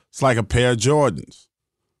fire. It's like a pair of Jordans.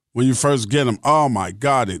 When you first get them, oh, my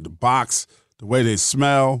God, the box, the way they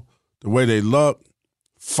smell, the way they look,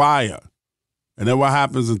 fire. And then what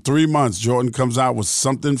happens in 3 months, Jordan comes out with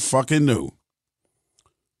something fucking new.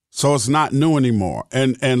 So it's not new anymore.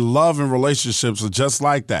 And love and relationships are just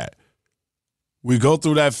like that. We go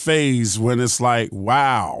through that phase when it's like,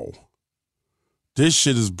 wow, this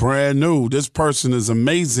shit is brand new. This person is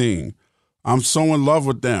amazing. I'm so in love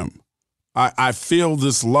with them. I feel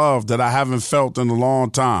this love that I haven't felt in a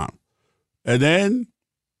long time. And then,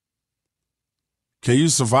 can you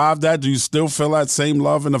survive that? Do you still feel that same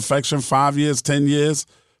love and affection 5 years, 10 years,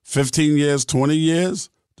 15 years, 20 years?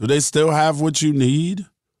 Do they still have what you need?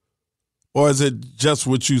 Or is it just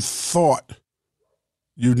what you thought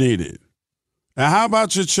you needed? And how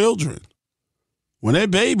about your children? When they're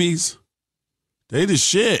babies, they the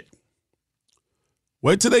shit.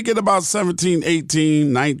 Wait till they get about 17,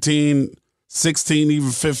 18, 19, 16,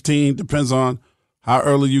 even 15. Depends on how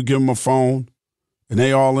early you give them a phone. And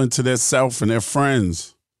they all into their self and their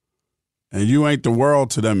friends. And you ain't the world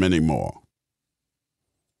to them anymore.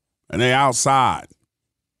 And they outside.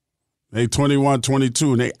 They 21,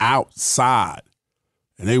 22, and they outside.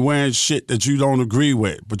 And they wearing shit that you don't agree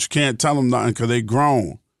with. But you can't tell them nothing because they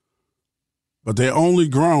grown. But they're only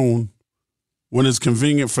grown when it's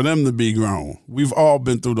convenient for them to be grown. We've all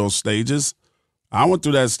been through those stages. I went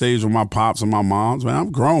through that stage with my pops and my moms. Man,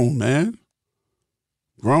 I'm grown, man.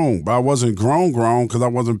 Grown. But I wasn't grown because I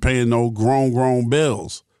wasn't paying no grown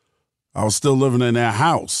bills. I was still living in their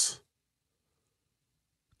house.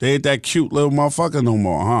 They ain't that cute little motherfucker no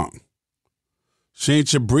more, huh? She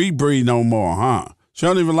ain't your Bree no more, huh? She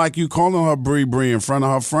don't even like you calling her Bree in front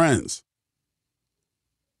of her friends.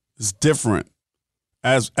 It's different.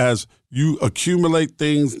 As you accumulate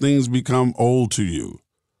things become old to you.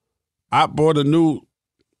 I bought a new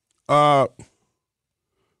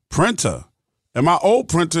printer, and my old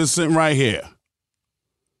printer is sitting right here.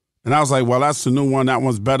 And I was like, well, that's the new one. That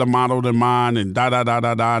one's better model than mine, and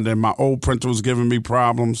da-da-da-da-da. And then my old printer was giving me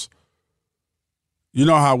problems. You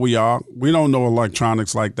know how we are. We don't know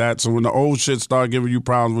electronics like that. So when the old shit start giving you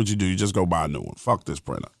problems, what you do? You just go buy a new one. Fuck this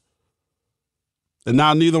printer. And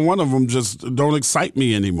now neither one of them just don't excite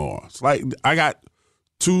me anymore. It's like I got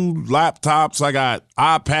 2 laptops. I got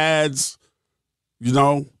iPads. You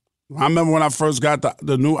know, I remember when I first got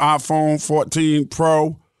the new iPhone 14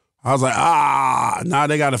 Pro. I was like, now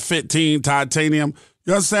they got a 15 titanium.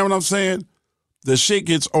 You understand what I'm saying? The shit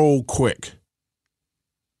gets old quick.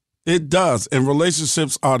 It does. And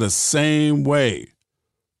relationships are the same way.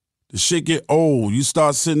 the shit get old. You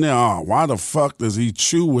start sitting there, oh, why the fuck does he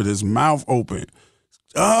chew with his mouth open?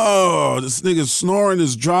 Oh, this nigga snoring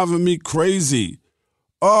is driving me crazy.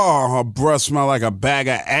 Oh, her breath smell like a bag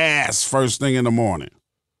of ass first thing in the morning.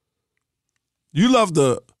 You love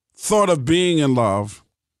the thought of being in love,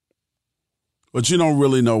 but you don't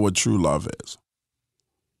really know what true love is.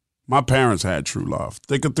 My parents had true love.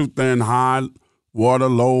 Thick or through thin, high water,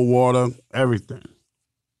 low water, everything.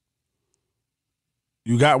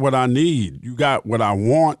 You got what I need. You got what I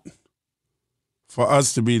want for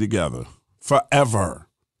us to be together forever.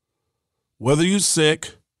 Whether you're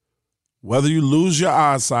sick, whether you lose your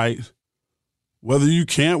eyesight, whether you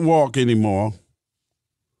can't walk anymore,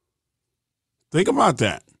 think about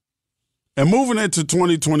that. And moving into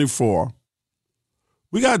 2024,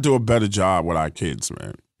 we got to do a better job with our kids,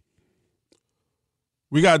 man.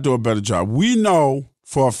 We got to do a better job. We know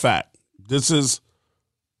for a fact, this has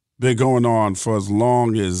been going on for as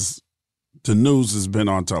long as the news has been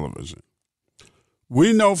on television.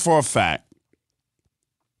 We know for a fact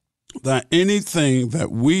that anything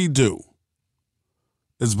that we do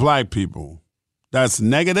as black people that's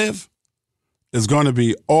negative is going to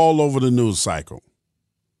be all over the news cycle.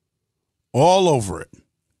 All over it.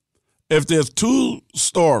 If there's two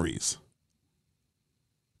stories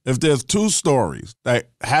that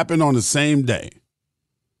happen on the same day,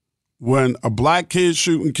 when a black kid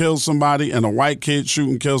shoot and kill somebody and a white kid shoot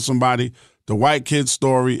and kill somebody, the white kid's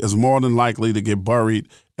story is more than likely to get buried,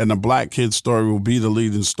 and the black kid's story will be the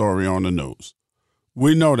leading story on the news.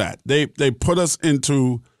 We know that. They put us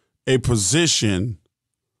into a position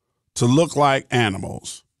to look like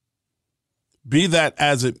animals. Be that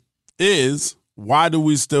as it is, why do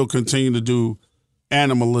we still continue to do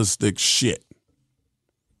animalistic shit?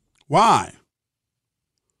 Why?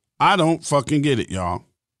 I don't fucking get it, y'all.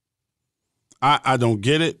 I don't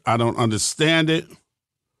get it. I don't understand it.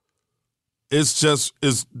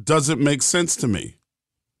 It doesn't make sense to me.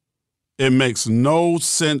 It makes no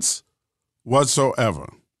sense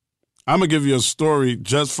whatsoever. I'm going to give you a story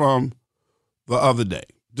just from the other day.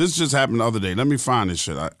 This just happened the other day. Let me find this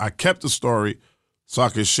shit. I kept the story so I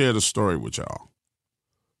can share the story with y'all.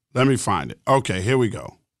 Let me find it. Okay, here we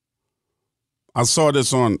go. I saw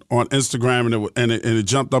this on Instagram and it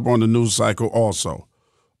jumped up on the news cycle also.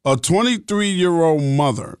 A 23-year-old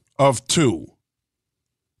mother of two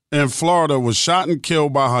in Florida was shot and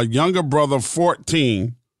killed by her younger brother,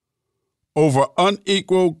 14, over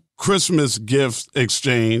unequal Christmas gift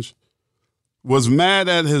exchange, was mad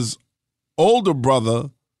at his older brother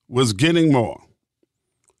was getting more.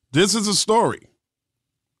 This is a story.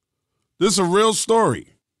 This is a real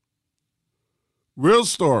story. Real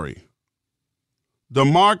story.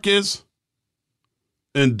 DeMarcus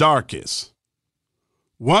and Darkis.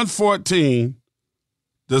 114,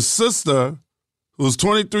 the sister, who's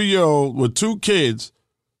 23-year-old with two kids,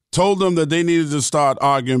 told them that they needed to start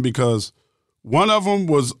arguing because one of them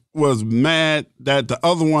was mad that the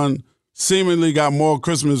other one seemingly got more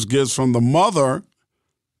Christmas gifts from the mother.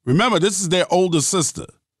 Remember, this is their older sister.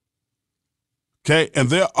 Okay,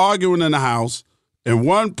 and they're arguing in the house, and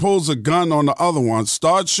one pulls a gun on the other one,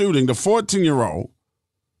 starts shooting. The 14-year-old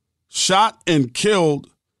shot and killed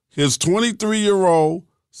his 23-year-old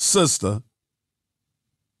sister,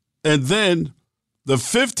 and then the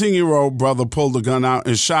 15-year-old brother pulled the gun out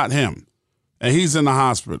and shot him, and he's in the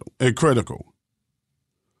hospital and critical.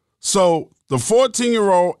 So the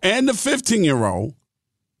 14-year-old and the 15-year-old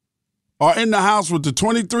are in the house with the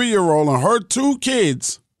 23-year-old and her two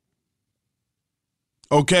kids.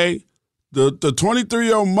 Okay, the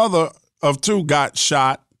 23-year-old mother of two got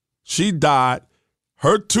shot. She died.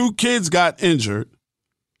 Her two kids got injured.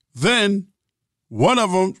 Then one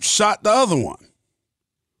of them shot the other one.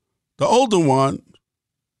 The older one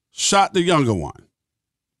shot the younger one.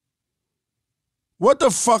 What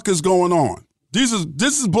the fuck is going on? This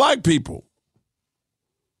is black people.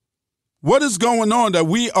 What is going on that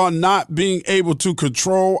we are not being able to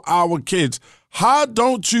control our kids? How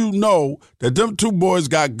don't you know that them two boys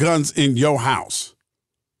got guns in your house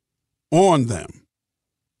on them?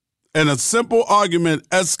 And a simple argument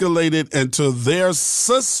escalated into their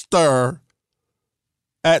sister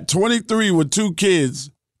at 23 with two kids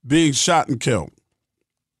being shot and killed.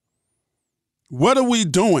 What are we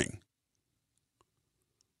doing?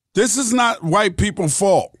 This is not white people's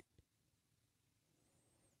fault.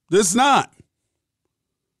 This not.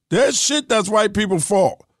 There's shit that's white people's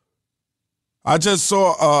fault. I just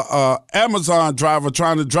saw a Amazon driver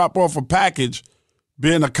trying to drop off a package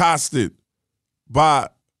being accosted by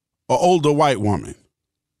an older white woman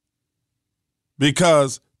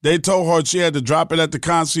because they told her she had to drop it at the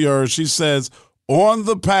concierge. She says on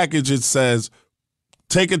the package, it says,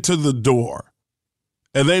 take it to the door.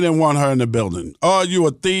 And they didn't want her in the building. Oh, you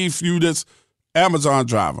a thief, you this Amazon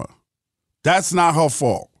driver. That's not her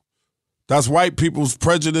fault. That's white people's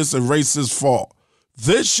prejudice and racist fault.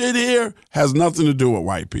 This shit here has nothing to do with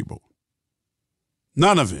white people.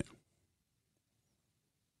 None of it.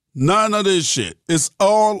 None of this shit. It's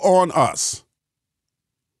all on us.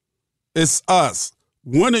 It's us.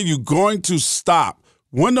 When are you going to stop?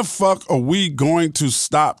 When the fuck are we going to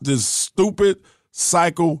stop this stupid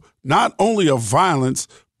cycle, not only of violence,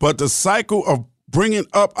 but the cycle of bringing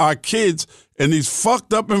up our kids in these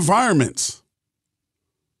fucked up environments?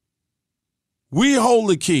 We hold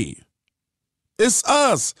the key. It's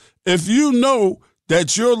us. If you know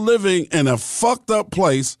that you're living in a fucked up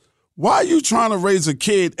place, why are you trying to raise a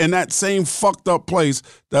kid in that same fucked up place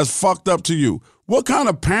that's fucked up to you? What kind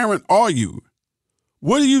of parent are you?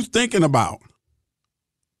 What are you thinking about?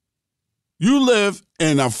 You live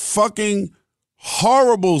in a fucking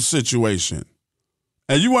horrible situation.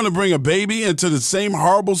 And you want to bring a baby into the same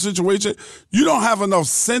horrible situation? You don't have enough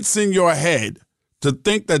sense in your head to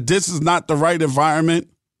think that this is not the right environment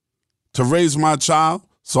to raise my child,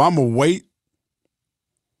 so I'm going to wait?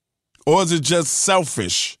 Or is it just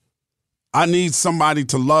selfish? I need somebody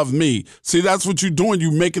to love me. See, that's what you're doing.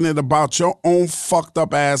 You're making it about your own fucked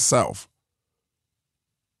up ass self.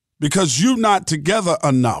 Because you're not together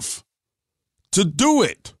enough to do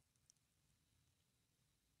it.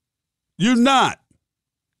 You're not.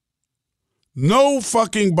 No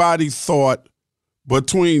fucking body thought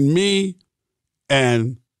between me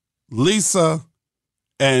and Lisa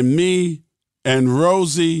and me and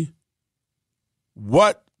Rosie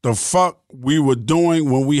what the fuck we were doing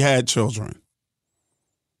when we had children.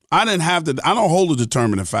 I don't hold a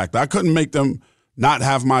determining factor. I couldn't make them not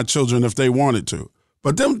have my children if they wanted to.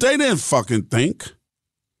 But they didn't fucking think.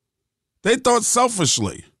 They thought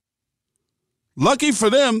selfishly. Lucky for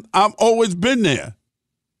them, I've always been there.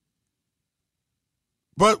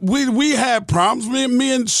 But we had problems.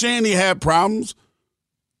 Me and Shani had problems.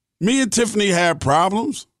 Me and Tiffany had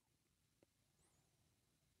problems.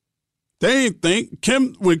 They didn't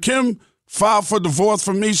think. When Kim filed for divorce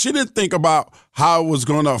from me, she didn't think about how it was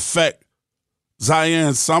going to affect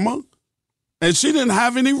Zion Summer. And she didn't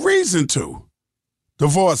have any reason to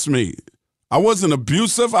divorce me. I wasn't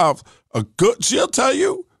abusive. She'll tell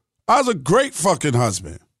you, I was a great fucking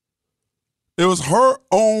husband. It was her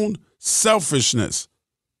own selfishness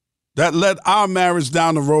that led our marriage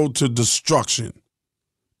down the road to destruction.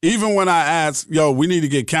 Even when I asked, we need to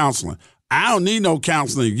get counseling. I don't need no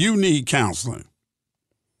counseling. You need counseling.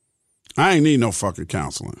 I ain't need no fucking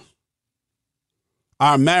counseling.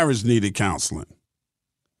 Our marriage needed counseling.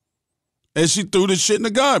 And she threw this shit in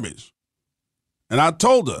the garbage. And I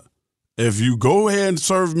told her, if you go ahead and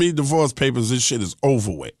serve me divorce papers, this shit is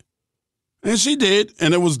over with. And she did,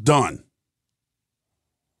 and it was done.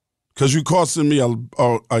 Because you're costing me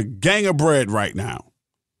a gang of bread right now.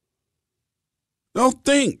 Don't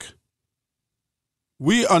think.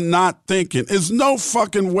 We are not thinking. There's no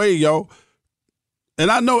fucking way, yo. And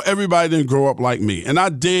I know everybody didn't grow up like me. And I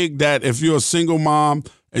dig that if you're a single mom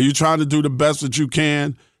and you're trying to do the best that you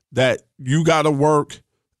can, that you got to work.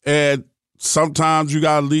 And sometimes you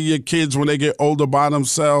got to leave your kids when they get older by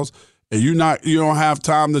themselves. And you don't have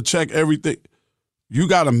time to check everything. You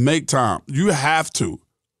got to make time. You have to.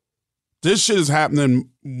 This shit is happening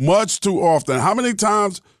much too often. How many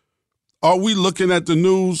times are we looking at the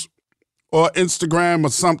news or Instagram or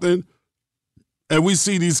something, and we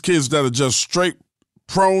see these kids that are just straight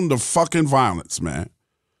prone to fucking violence, man?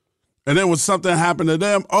 And then when something happened to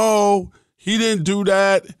them, he didn't do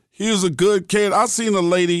that. He was a good kid. I seen a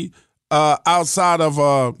lady outside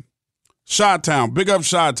of Chi-Town, big up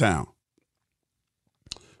Chi-Town,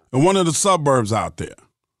 in one of the suburbs out there,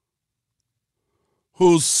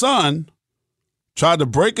 whose son tried to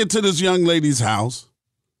break into this young lady's house,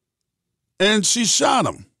 and she shot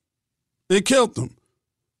him. They killed him.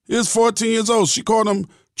 He was 14 years old. She caught him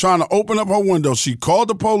trying to open up her window. She called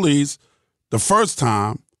the police the first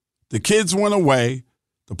time. The kids went away.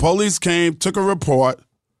 The police came, took a report.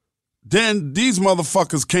 Then these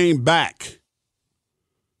motherfuckers came back.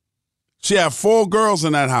 She had 4 girls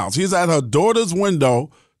in that house. He's at her daughter's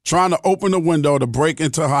window trying to open the window to break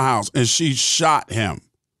into her house, and she shot him.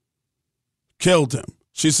 Killed him.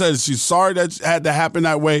 She said she's sorry that it had to happen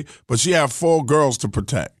that way, but she had 4 girls to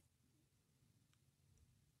protect.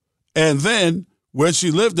 And then, where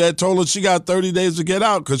she lived at, told her she got 30 days to get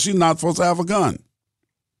out because she's not supposed to have a gun.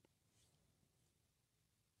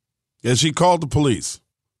 And she called the police.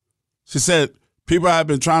 She said, People have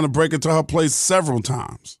been trying to break into her place several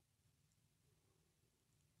times.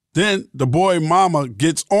 Then the boy mama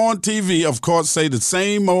gets on TV, of course, say the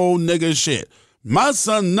same old nigga shit. My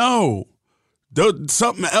son, no.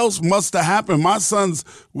 Something else must have happened. My son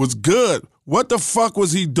was good. What the fuck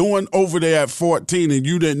was he doing over there at 14 and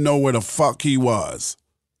you didn't know where the fuck he was?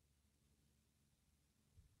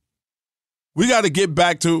 We got to get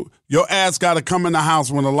back to your ass got to come in the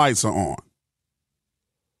house when the lights are on.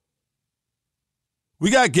 We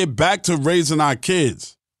got to get back to raising our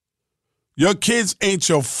kids. Your kids ain't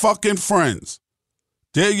your fucking friends.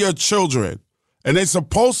 They're your children. And they're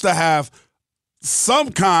supposed to have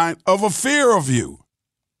some kind of a fear of you.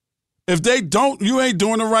 If they don't, you ain't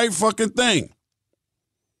doing the right fucking thing.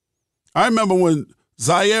 I remember when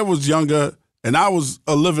Zaire was younger and I was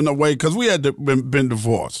living away because we had been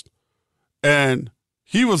divorced. And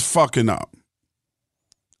he was fucking up.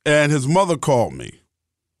 And his mother called me.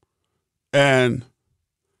 And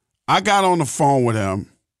I got on the phone with him.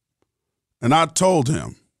 And I told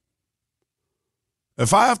him,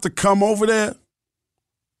 if I have to come over there,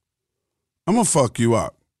 I'm going to fuck you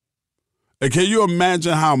up. And can you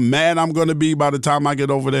imagine how mad I'm going to be by the time I get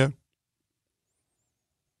over there?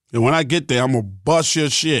 And when I get there, I'm going to bust your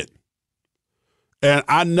shit. And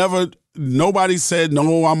nobody said,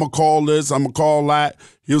 no, I'm going to call this, I'm going to call that.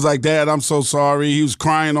 He was like, Dad, I'm so sorry. He was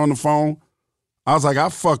crying on the phone. I was like, I'll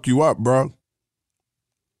fuck you up, bro.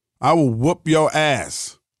 I will whoop your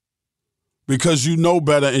ass. Because you know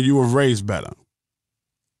better and you were raised better.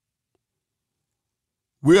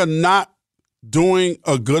 We are not doing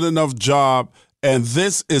a good enough job, and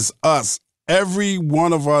this is us, every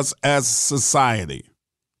one of us as society.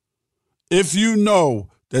 If you know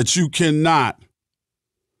that you cannot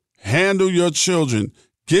handle your children,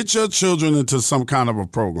 get your children into some kind of a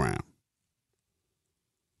program.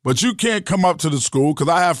 But you can't come up to the school, because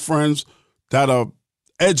I have friends that are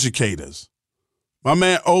educators. My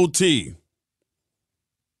man OT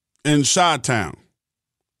in Chi-Town.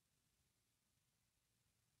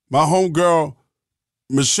 My homegirl,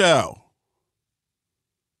 Michelle,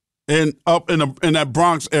 up in that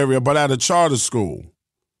Bronx area, but at a charter school.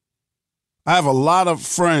 I have a lot of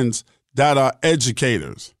friends that are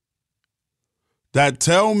educators that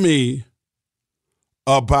tell me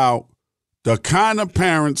about the kind of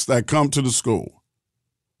parents that come to the school.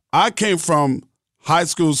 I came from high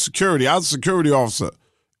school security. I was a security officer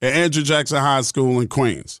at Andrew Jackson High School in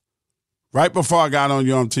Queens, right before I got on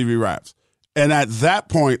Young TV Raps. And at that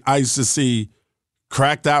point, I used to see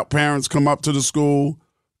cracked out parents come up to the school,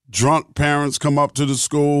 drunk parents come up to the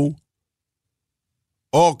school,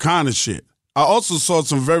 all kind of shit. I also saw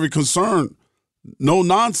some very concerned,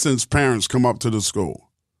 no-nonsense parents come up to the school.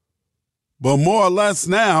 But more or less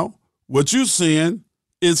now, what you're seeing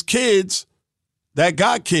is kids that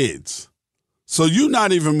got kids. So you're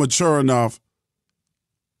not even mature enough.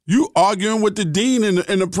 You arguing with the dean and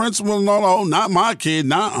the principal, no, not my kid,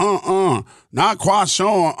 not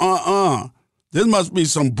Quashon, There must be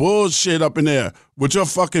some bullshit up in there with your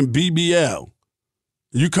fucking BBL.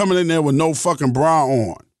 You coming in there with no fucking bra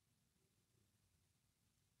on.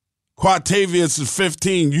 Quatavius is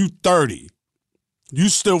 15, you 30. You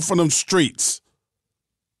still from them streets.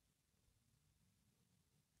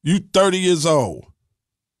 You 30 years old.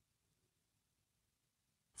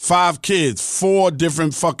 5 kids, 4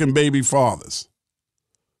 different fucking baby fathers.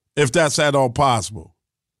 If that's at all possible.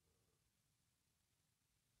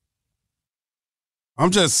 I'm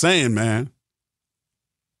just saying, man.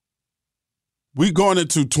 We going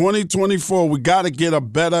into 2024, we got to get a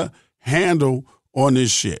better handle on this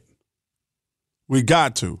shit. We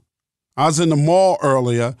got to. I was in the mall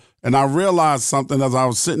earlier, and I realized something as I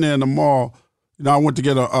was sitting there in the mall. You know, I went to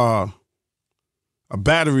get a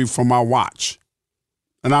battery for my watch.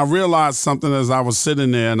 And I realized something as I was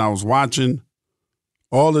sitting there and I was watching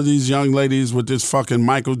all of these young ladies with this fucking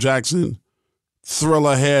Michael Jackson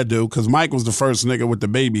Thriller hairdo, because Mike was the first nigga with the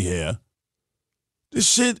baby hair. This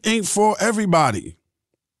shit ain't for everybody.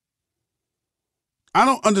 I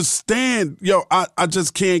don't understand. Yo, I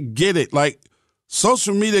just can't get it. Like,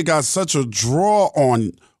 social media got such a draw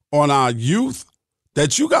on our youth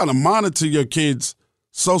that you got to monitor your kids'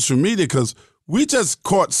 social media, because we just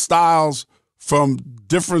caught styles from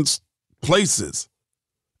different places.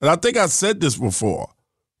 And I think I said this before.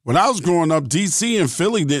 When I was growing up, D.C. and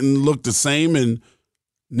Philly didn't look the same, and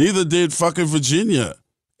neither did fucking Virginia,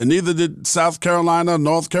 and neither did South Carolina,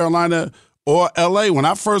 North Carolina, or L.A. When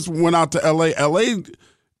I first went out to L.A.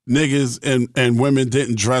 niggas and women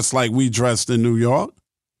didn't dress like we dressed in New York.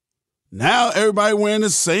 Now everybody wearing the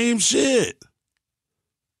same shit.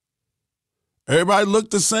 Everybody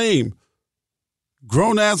looked the same.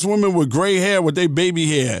 Grown-ass women with gray hair with their baby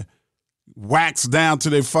hair waxed down to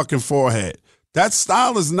their fucking forehead. That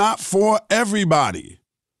style is not for everybody.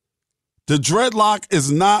 The dreadlock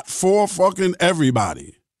is not for fucking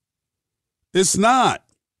everybody. It's not.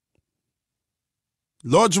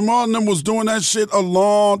 Lord Jamal and them was doing that shit a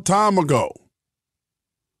long time ago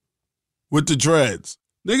with the dreads.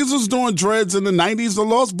 Niggas was doing dreads in the 90s. The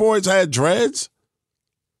Lost Boys had dreads.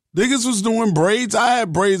 Niggas was doing braids. I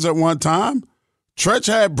had braids at one time. Tretch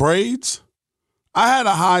had braids. I had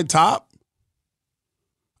a high top.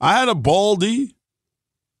 I had a baldy.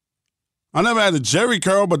 I never had a Jerry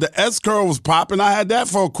curl, but the S curl was popping. I had that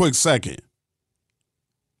for a quick second.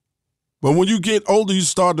 But when you get older, you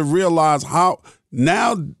start to realize how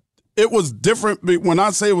now it was different. When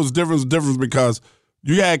I say it was different because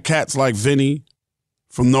you had cats like Vinny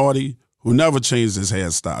from Naughty who never changed his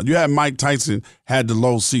hairstyle. You had Mike Tyson had the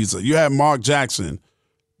low Caesar. You had Mark Jackson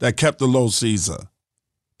that kept the low Caesar.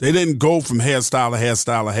 They didn't go from hairstyle to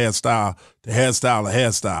hairstyle to hairstyle to hairstyle to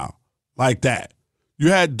hairstyle like that. You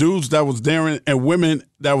had dudes that was daring and women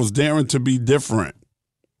that was daring to be different.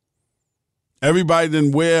 Everybody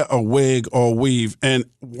didn't wear a wig or weave. And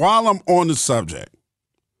while I'm on the subject,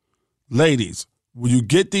 ladies, when you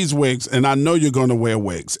get these wigs, and I know you're going to wear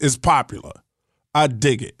wigs, it's popular. I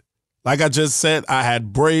dig it. Like I just said, I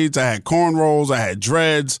had braids, I had cornrows, I had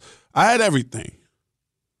dreads, I had everything,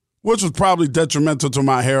 which was probably detrimental to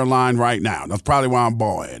my hairline right now. That's probably why I'm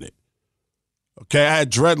bald-headed. Okay, I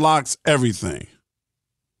had dreadlocks, everything.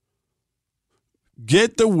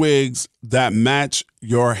 Get the wigs that match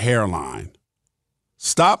your hairline.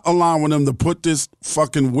 Stop allowing them to put this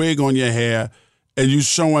fucking wig on your hair and you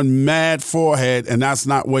showing mad forehead and that's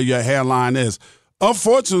not where your hairline is.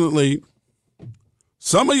 Unfortunately,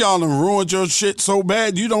 some of y'all done ruined your shit so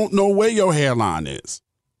bad you don't know where your hairline is.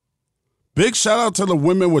 Big shout out to the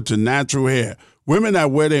women with the natural hair. Women that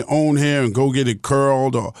wear their own hair and go get it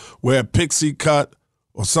curled or wear a pixie cut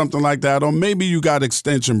or something like that. Or maybe you got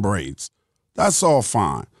extension braids. That's all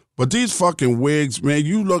fine. But these fucking wigs, man,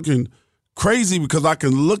 you looking crazy because I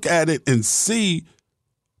can look at it and see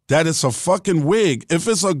that it's a fucking wig. If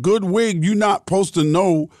it's a good wig, you're not supposed to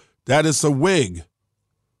know that it's a wig.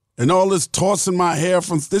 And all this tossing my hair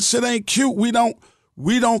from this shit ain't cute. We don't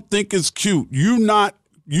think it's cute. You not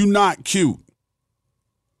cute.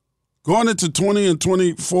 Going into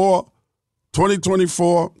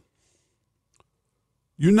 2024,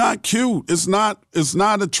 you're not cute. It's not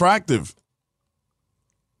attractive.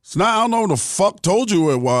 It's not, I don't know who the fuck told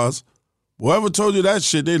you it was. Whoever told you that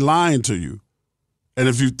shit, they lying to you. And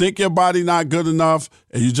if you think your body not good enough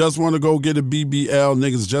and you just want to go get a BBL,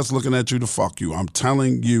 niggas just looking at you to fuck you. I'm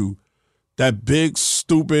telling you, that big,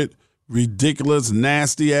 stupid, ridiculous,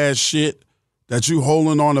 nasty ass shit that you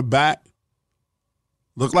holding on the back,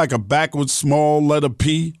 look like a backwards small letter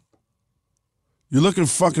P. You're looking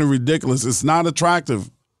fucking ridiculous. It's not attractive.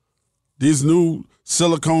 These new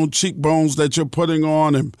silicone cheekbones that you're putting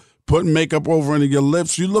on and putting makeup over into your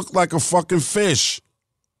lips, you look like a fucking fish.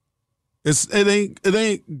 It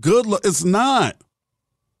ain't good. It's not.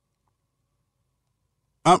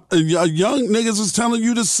 Young niggas is telling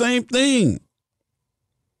you the same thing.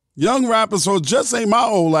 Young rappers, so just ain't my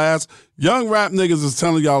old ass. Young rap niggas is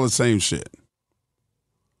telling y'all the same shit.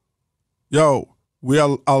 Yo, we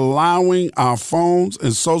are allowing our phones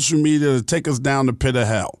and social media to take us down the pit of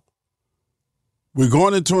hell. We're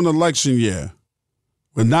going into an election year.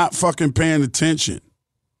 We're not fucking paying attention.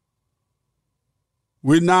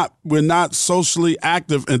 We're not socially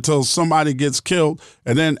active until somebody gets killed.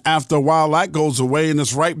 And then after a while, that goes away and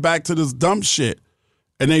it's right back to this dumb shit.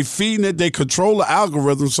 And they feeding it, they control the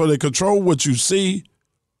algorithm so they control what you see.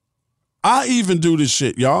 I even do this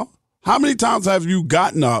shit, y'all. How many times have you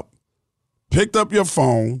gotten up, picked up your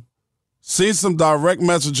phone, seen some direct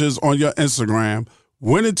messages on your Instagram,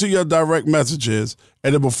 went into your direct messages,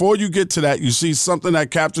 and then before you get to that, you see something that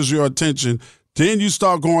captures your attention, then you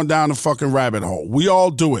start going down the fucking rabbit hole. We all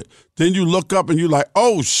do it. Then you look up and you're like,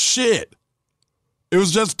 oh shit, it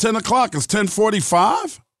was just 10 o'clock. It's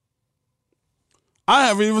 10:45? I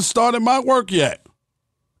haven't even started my work yet,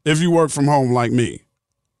 if you work from home like me.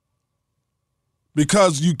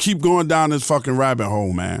 Because you keep going down this fucking rabbit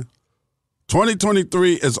hole, man.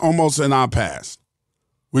 2023 is almost in our past.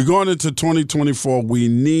 We're going into 2024. We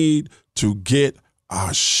need to get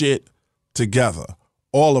our shit together.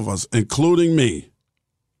 All of us, including me.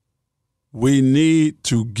 We need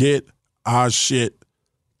to get our shit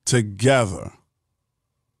together.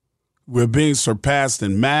 We're being surpassed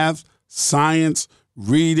in math, science,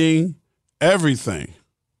 reading, everything.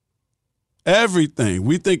 Everything.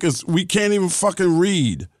 We think we can't even fucking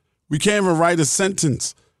read. We can't even write a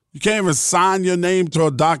sentence. You can't even sign your name to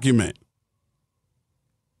a document.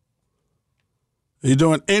 You're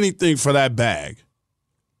doing anything for that bag.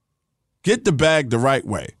 Get the bag the right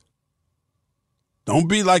way. Don't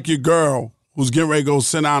be like your girl who's getting ready to go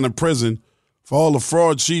sit down in prison for all the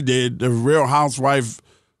fraud she did, the Real Housewife,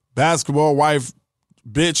 basketball wife,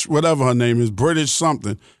 bitch, whatever her name is, British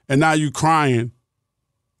something, and now you crying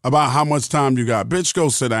about how much time you got. Bitch, go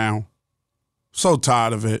sit down. So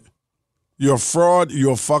tired of it. You're a fraud,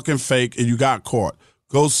 you're a fucking fake, and you got caught.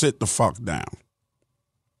 Go sit the fuck down.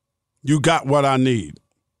 You got what I need.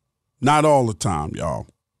 Not all the time, y'all.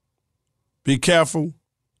 Be careful.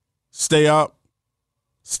 Stay up.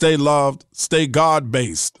 Stay loved. Stay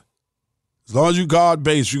God-based. As long as you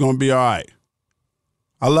God-based, you're going to be all right.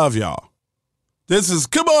 I love y'all. This is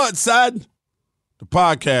Come On, Son, the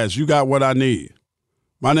podcast. You got what I need.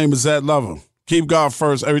 My name is Ed Lover. Keep God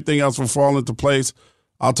first. Everything else will fall into place.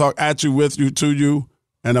 I'll talk at you, with you, to you,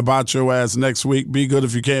 and about your ass next week. Be good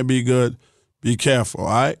if you can't be good. Be careful, all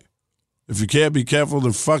right? If you can't be careful,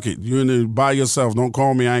 then fuck it. You're in it by yourself. Don't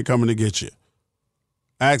call me. I ain't coming to get you.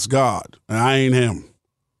 Ask God, and I ain't him.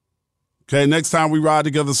 Okay, next time we ride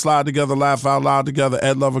together, slide together, laugh out loud together,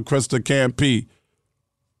 Ed Lover, Krista, Cam P,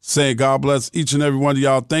 saying God bless each and every one of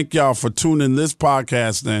y'all. Thank y'all for tuning this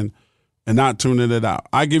podcast in and not tuning it out.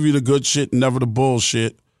 I give you the good shit and never the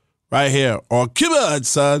bullshit right here on Come On,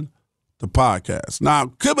 Son, the podcast. Now,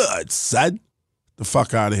 come on, son. The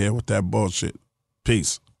fuck out of here with that bullshit.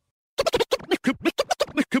 Peace.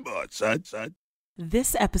 Come on, son.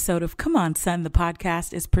 This episode of Come On, Son, the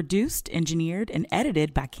podcast is produced, engineered, and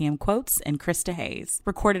edited by Cam Quotes and Krista Hayes.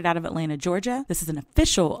 Recorded out of Atlanta, Georgia, this is an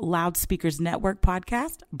official Loudspeakers Network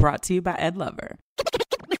podcast brought to you by Ed Lover.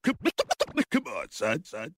 Come on, son.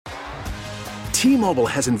 T-Mobile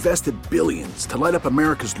has invested billions to light up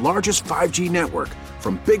America's largest 5G network,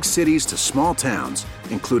 from big cities to small towns,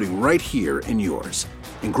 including right here in yours.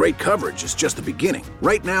 And great coverage is just the beginning.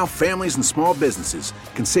 Right now, families and small businesses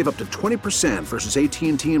can save up to 20% versus AT&T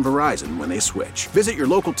and Verizon when they switch. Visit your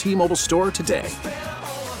local T-Mobile store today.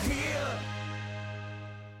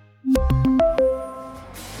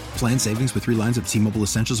 Plan savings with 3 lines of T-Mobile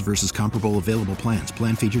Essentials versus comparable available plans.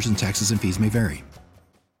 Plan features and taxes and fees may vary.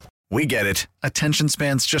 We get it. Attention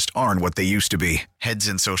spans just aren't what they used to be. Heads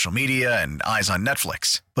in social media and eyes on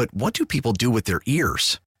Netflix. But what do people do with their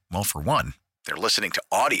ears? Well, for one, they're listening to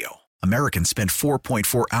audio. Americans spend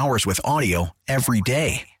 4.4 hours with audio every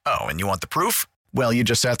day. Oh, and you want the proof? Well, you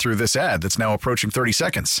just sat through this ad that's now approaching 30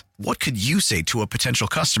 seconds. What could you say to a potential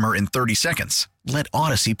customer in 30 seconds? Let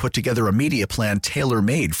Odyssey put together a media plan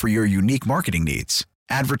tailor-made for your unique marketing needs.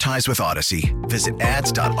 Advertise with Odyssey. Visit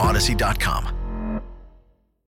ads.odyssey.com.